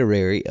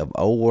subsidiary of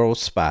Old World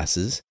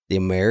Spices, the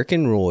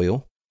American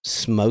Royal,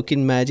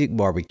 Smokin' Magic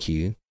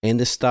Barbecue, and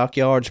the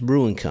Stockyards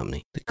Brewing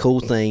Company. The cool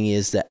thing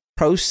is that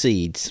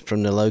proceeds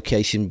from the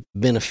location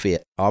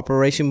benefit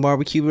Operation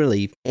Barbecue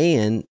Relief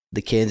and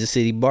the Kansas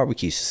City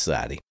Barbecue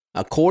Society.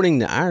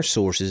 According to our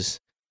sources,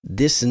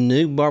 this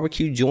new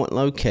barbecue joint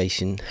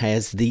location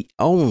has the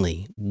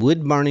only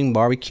wood-burning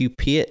barbecue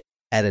pit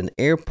at an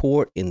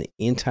airport in the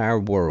entire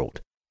world.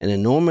 An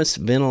enormous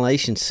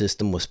ventilation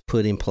system was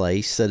put in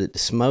place so that the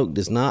smoke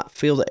does not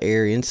fill the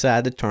air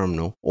inside the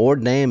terminal or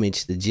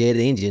damage the jet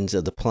engines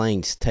of the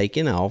planes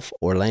taking off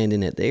or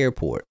landing at the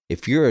airport.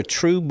 If you're a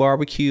true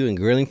barbecue and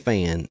grilling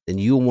fan, then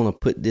you'll want to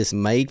put this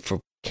made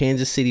for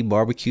Kansas City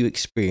barbecue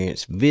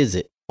experience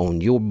visit on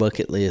your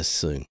bucket list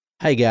soon.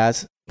 Hey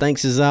guys,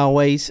 thanks as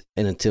always,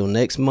 and until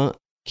next month,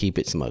 keep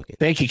it smoking.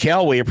 Thank you,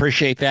 Kel. We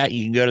appreciate that.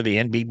 You can go to the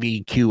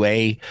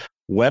NBBQA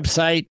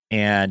website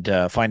and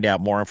find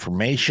out more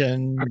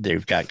information.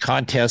 They've got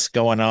contests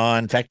going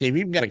on. In fact, they've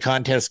even got a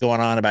contest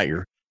going on about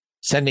your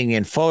sending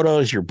in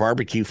photos, your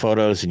barbecue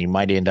photos, and you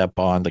might end up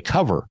on the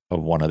cover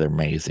of one of their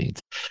magazines.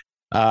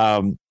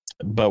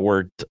 But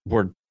we're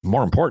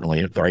more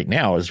importantly right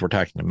now is we're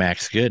talking to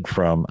Max Good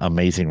from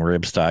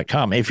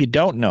AmazingRibs.com. If you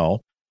don't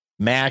know,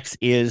 Max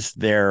is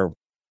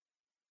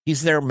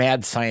he's their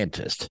mad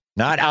scientist,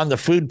 not on the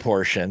food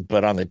portion,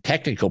 but on the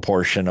technical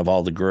portion of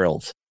all the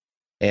grills.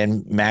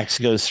 And Max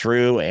goes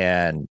through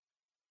and,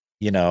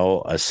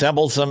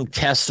 assembles them,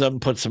 tests them,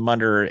 puts them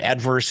under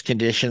adverse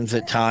conditions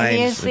at times.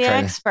 He is the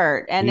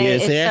expert. And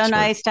it's so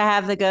nice to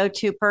have the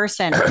go-to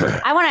person.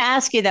 I want to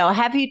ask you, though,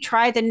 have you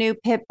tried the new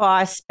Pit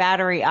Boss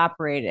battery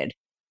operated?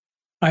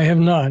 I have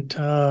not.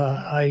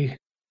 I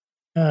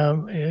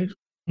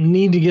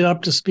need to get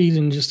up to speed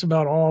in just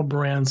about all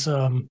brands.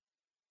 I've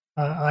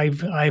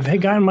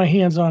gotten my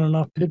hands on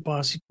enough Pit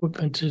Boss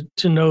equipment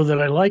to know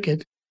that I like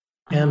it.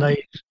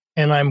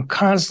 And I'm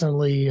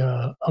constantly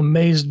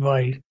amazed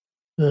by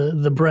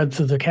the breadth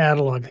of the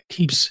catalog. It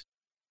keeps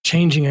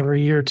changing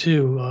every year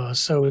too.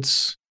 So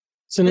it's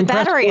an the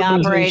battery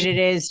operated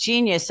is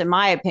genius in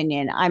my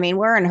opinion. I mean,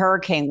 we're in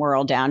hurricane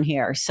world down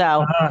here,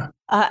 so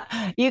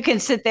you can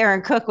sit there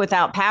and cook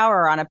without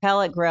power on a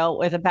pellet grill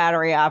with a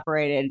battery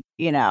operated,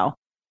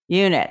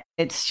 unit.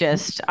 It's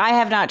just I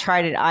have not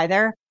tried it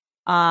either.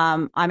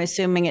 I'm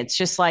assuming it's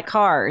just like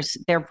cars.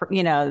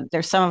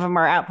 There's some of them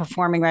are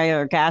outperforming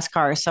regular gas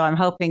cars. So I'm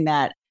hoping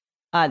that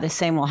the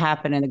same will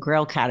happen in the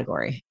grill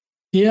category.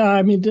 Yeah,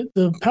 I mean,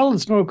 the pellet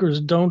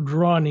smokers don't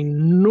draw an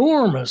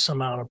enormous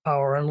amount of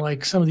power,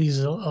 unlike some of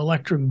these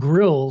electric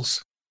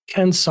grills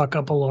can suck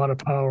up a lot of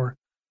power.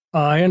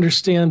 I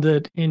understand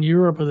that in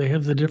Europe they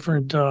have the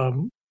different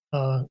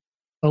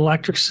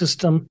electric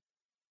system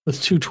with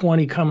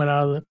 220 coming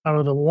out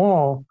of the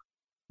wall,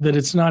 that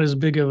it's not as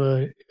big of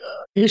a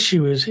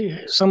issue as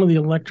some of the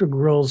electric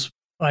grills.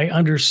 I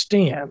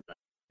understand,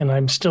 and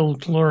I'm still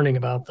learning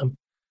about them,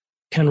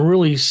 can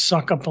really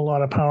suck up a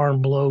lot of power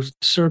and blow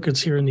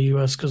circuits here in the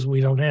U.S. because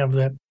we don't have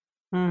that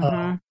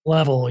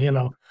level,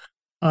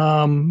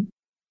 But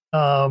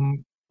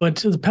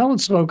to the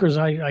pellet smokers,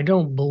 I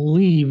don't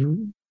believe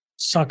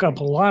suck up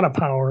a lot of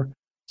power.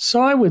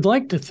 So I would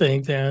like to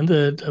think then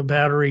that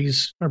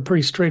batteries are a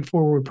pretty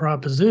straightforward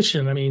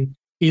proposition. I mean,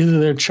 either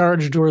they're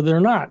charged or they're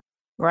not.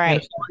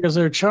 Right. As long as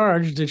they're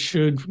charged, it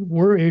should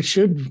work. It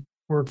should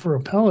work for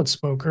a pellet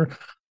smoker,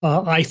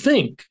 I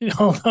think.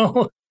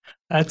 Although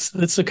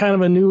that's a kind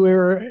of a new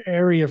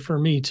area for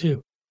me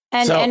too.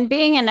 And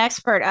being an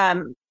expert,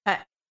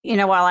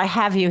 while I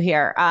have you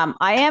here,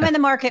 I am in the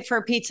market for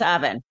a pizza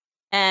oven,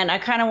 and I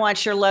kind of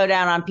want your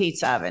lowdown on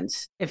pizza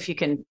ovens. If you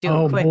can do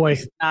a quick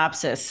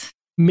synopsis.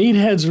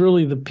 Meathead's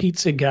really the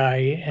pizza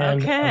guy,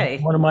 and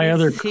one of my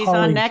other colleagues. He's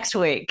on next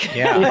week.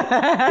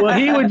 Yeah. Well,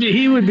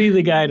 he would be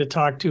the guy to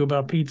talk to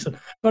about pizza.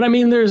 But I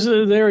mean,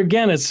 there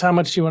again, it's how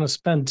much you want to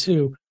spend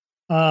too.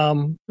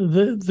 The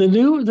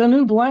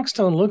new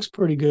Blackstone looks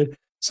pretty good.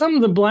 Some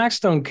of the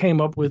Blackstone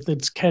came up with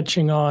that's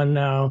catching on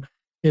now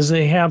is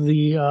they have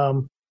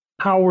the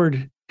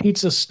powered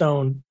pizza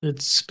stone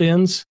that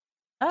spins,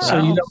 so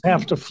you don't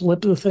have to flip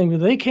the thing.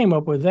 They came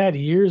up with that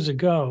years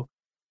ago.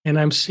 And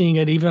I'm seeing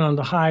it even on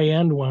the high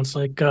end ones,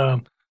 like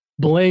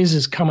Blaze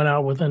is coming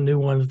out with a new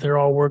one that they're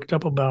all worked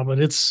up about, but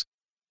it's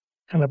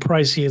kind of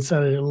pricey. It's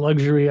a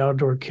luxury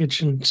outdoor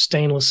kitchen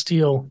stainless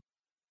steel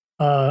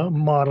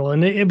model,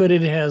 but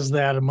it has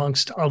that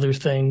amongst other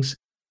things.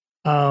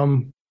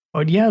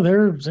 But yeah,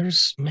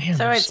 there's man.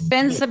 So it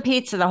spins the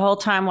pizza the whole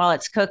time while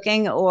it's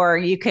cooking, or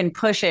you can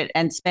push it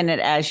and spin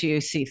it as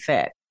you see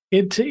fit.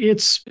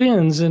 It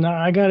spins, and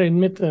I got to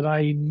admit that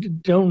I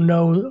don't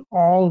know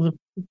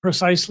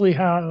precisely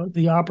how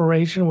the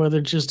operation, whether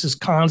it just is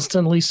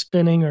constantly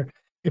spinning or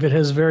if it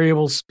has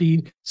variable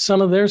speed.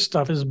 Some of their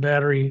stuff is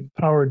battery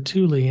powered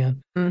too, Leanne.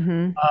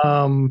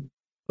 Mm-hmm.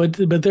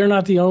 But they're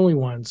not the only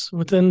ones.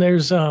 But then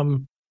there's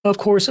of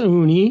course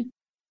Ooni.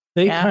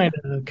 They kind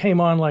of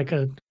came on like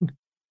a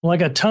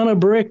ton of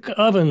brick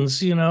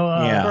ovens,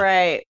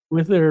 right,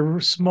 with their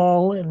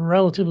small and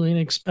relatively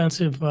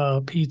inexpensive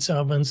pizza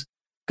ovens.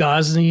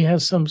 Gosney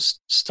has some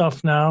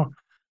stuff now.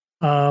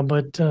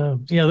 But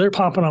they're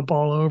popping up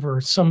all over.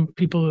 Some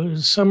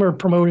are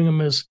promoting them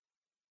as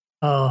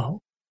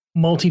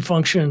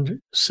multifunction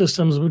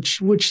systems,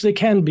 which they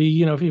can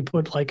be. If you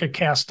put like a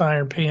cast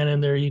iron pan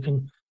in there, you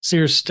can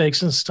sear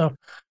steaks and stuff.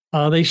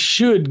 They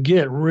should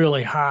get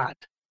really hot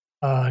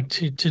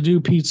to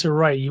do pizza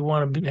right. You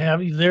want to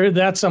have there.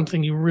 That's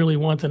something you really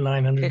want the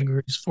 900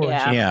 degrees for.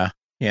 Yeah.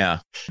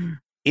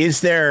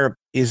 Is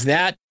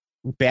that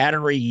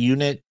battery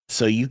unit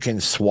so you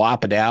can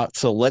swap it out?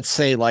 So let's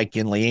say, like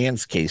in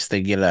Leanne's case,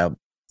 they get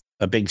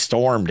a big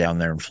storm down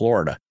there in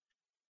Florida.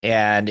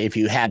 And if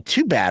you had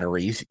 2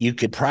 batteries, you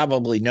could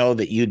probably know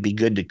that you'd be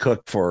good to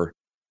cook for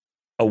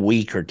a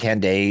week or 10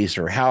 days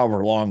or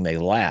however long they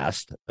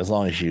last, as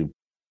long as you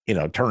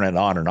turn it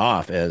on and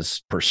off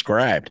as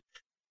prescribed.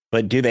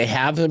 But do they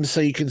have them so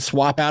you can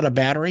swap out a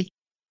battery?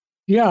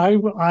 Yeah,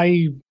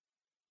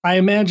 I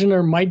imagine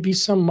there might be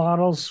some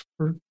models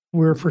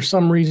where for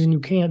some reason you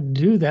can't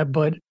do that,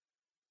 but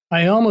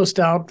I almost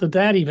doubt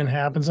that even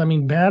happens. I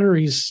mean,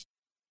 batteries,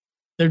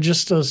 they're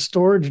just a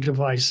storage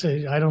device.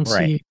 I don't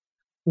see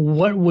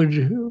what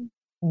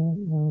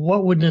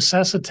would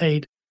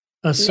necessitate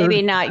a certain...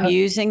 Maybe not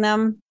using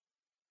them?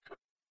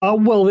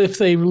 Well, if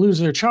they lose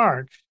their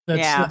charge,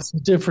 that's a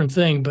different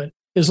thing. But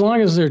as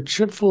long as they're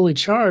fully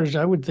charged,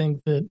 I would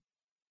think that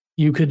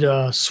you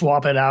could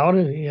swap it out,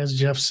 as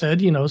Jeff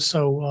said.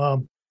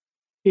 So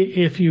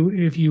if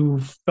you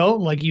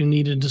felt like you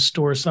needed to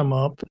store some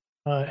up,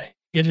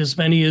 get as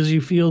many as you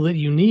feel that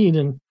you need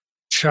and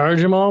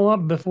charge them all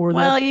up before that.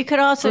 Well, you could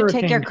also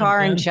take your car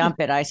and jump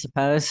it, I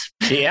suppose.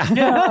 Yeah.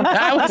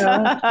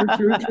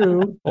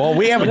 True. Well,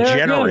 we have a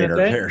generator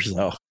there,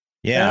 so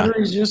yeah.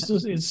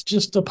 Battery's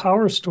just a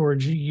power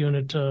storage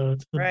unit.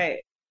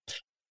 Right.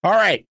 All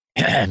right.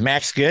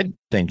 Max Good,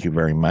 thank you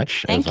very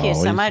much. Thank you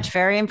so much.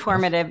 Very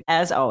informative,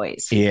 as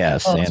always.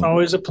 Yes. It's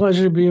always a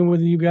pleasure being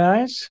with you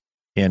guys.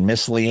 And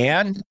Miss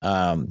Leanne,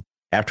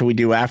 after we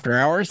do after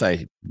hours,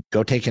 I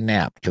go take a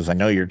nap because I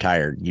know you're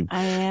tired. You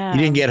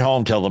didn't get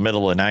home till the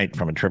middle of the night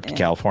from a trip to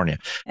California.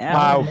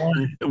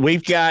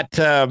 We've got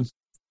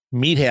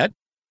Meathead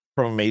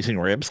from Amazing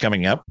Ribs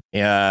coming up,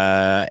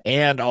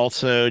 and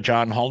also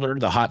John Halder,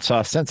 the Hot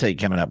Sauce Sensei,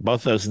 coming up.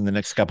 Both those in the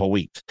next couple of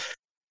weeks.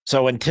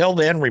 So until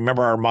then,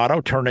 remember our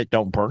motto, turn it,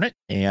 don't burn it.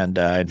 And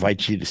I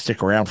invite you to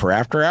stick around for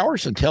after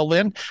hours. Until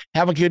then,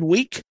 have a good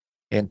week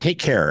and take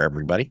care,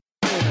 everybody.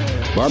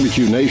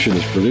 Barbecue Nation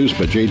is produced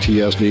by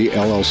JTSD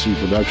LLC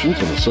Productions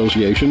in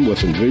association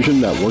with Envision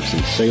Networks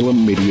and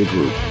Salem Media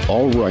Group.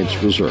 All rights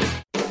reserved.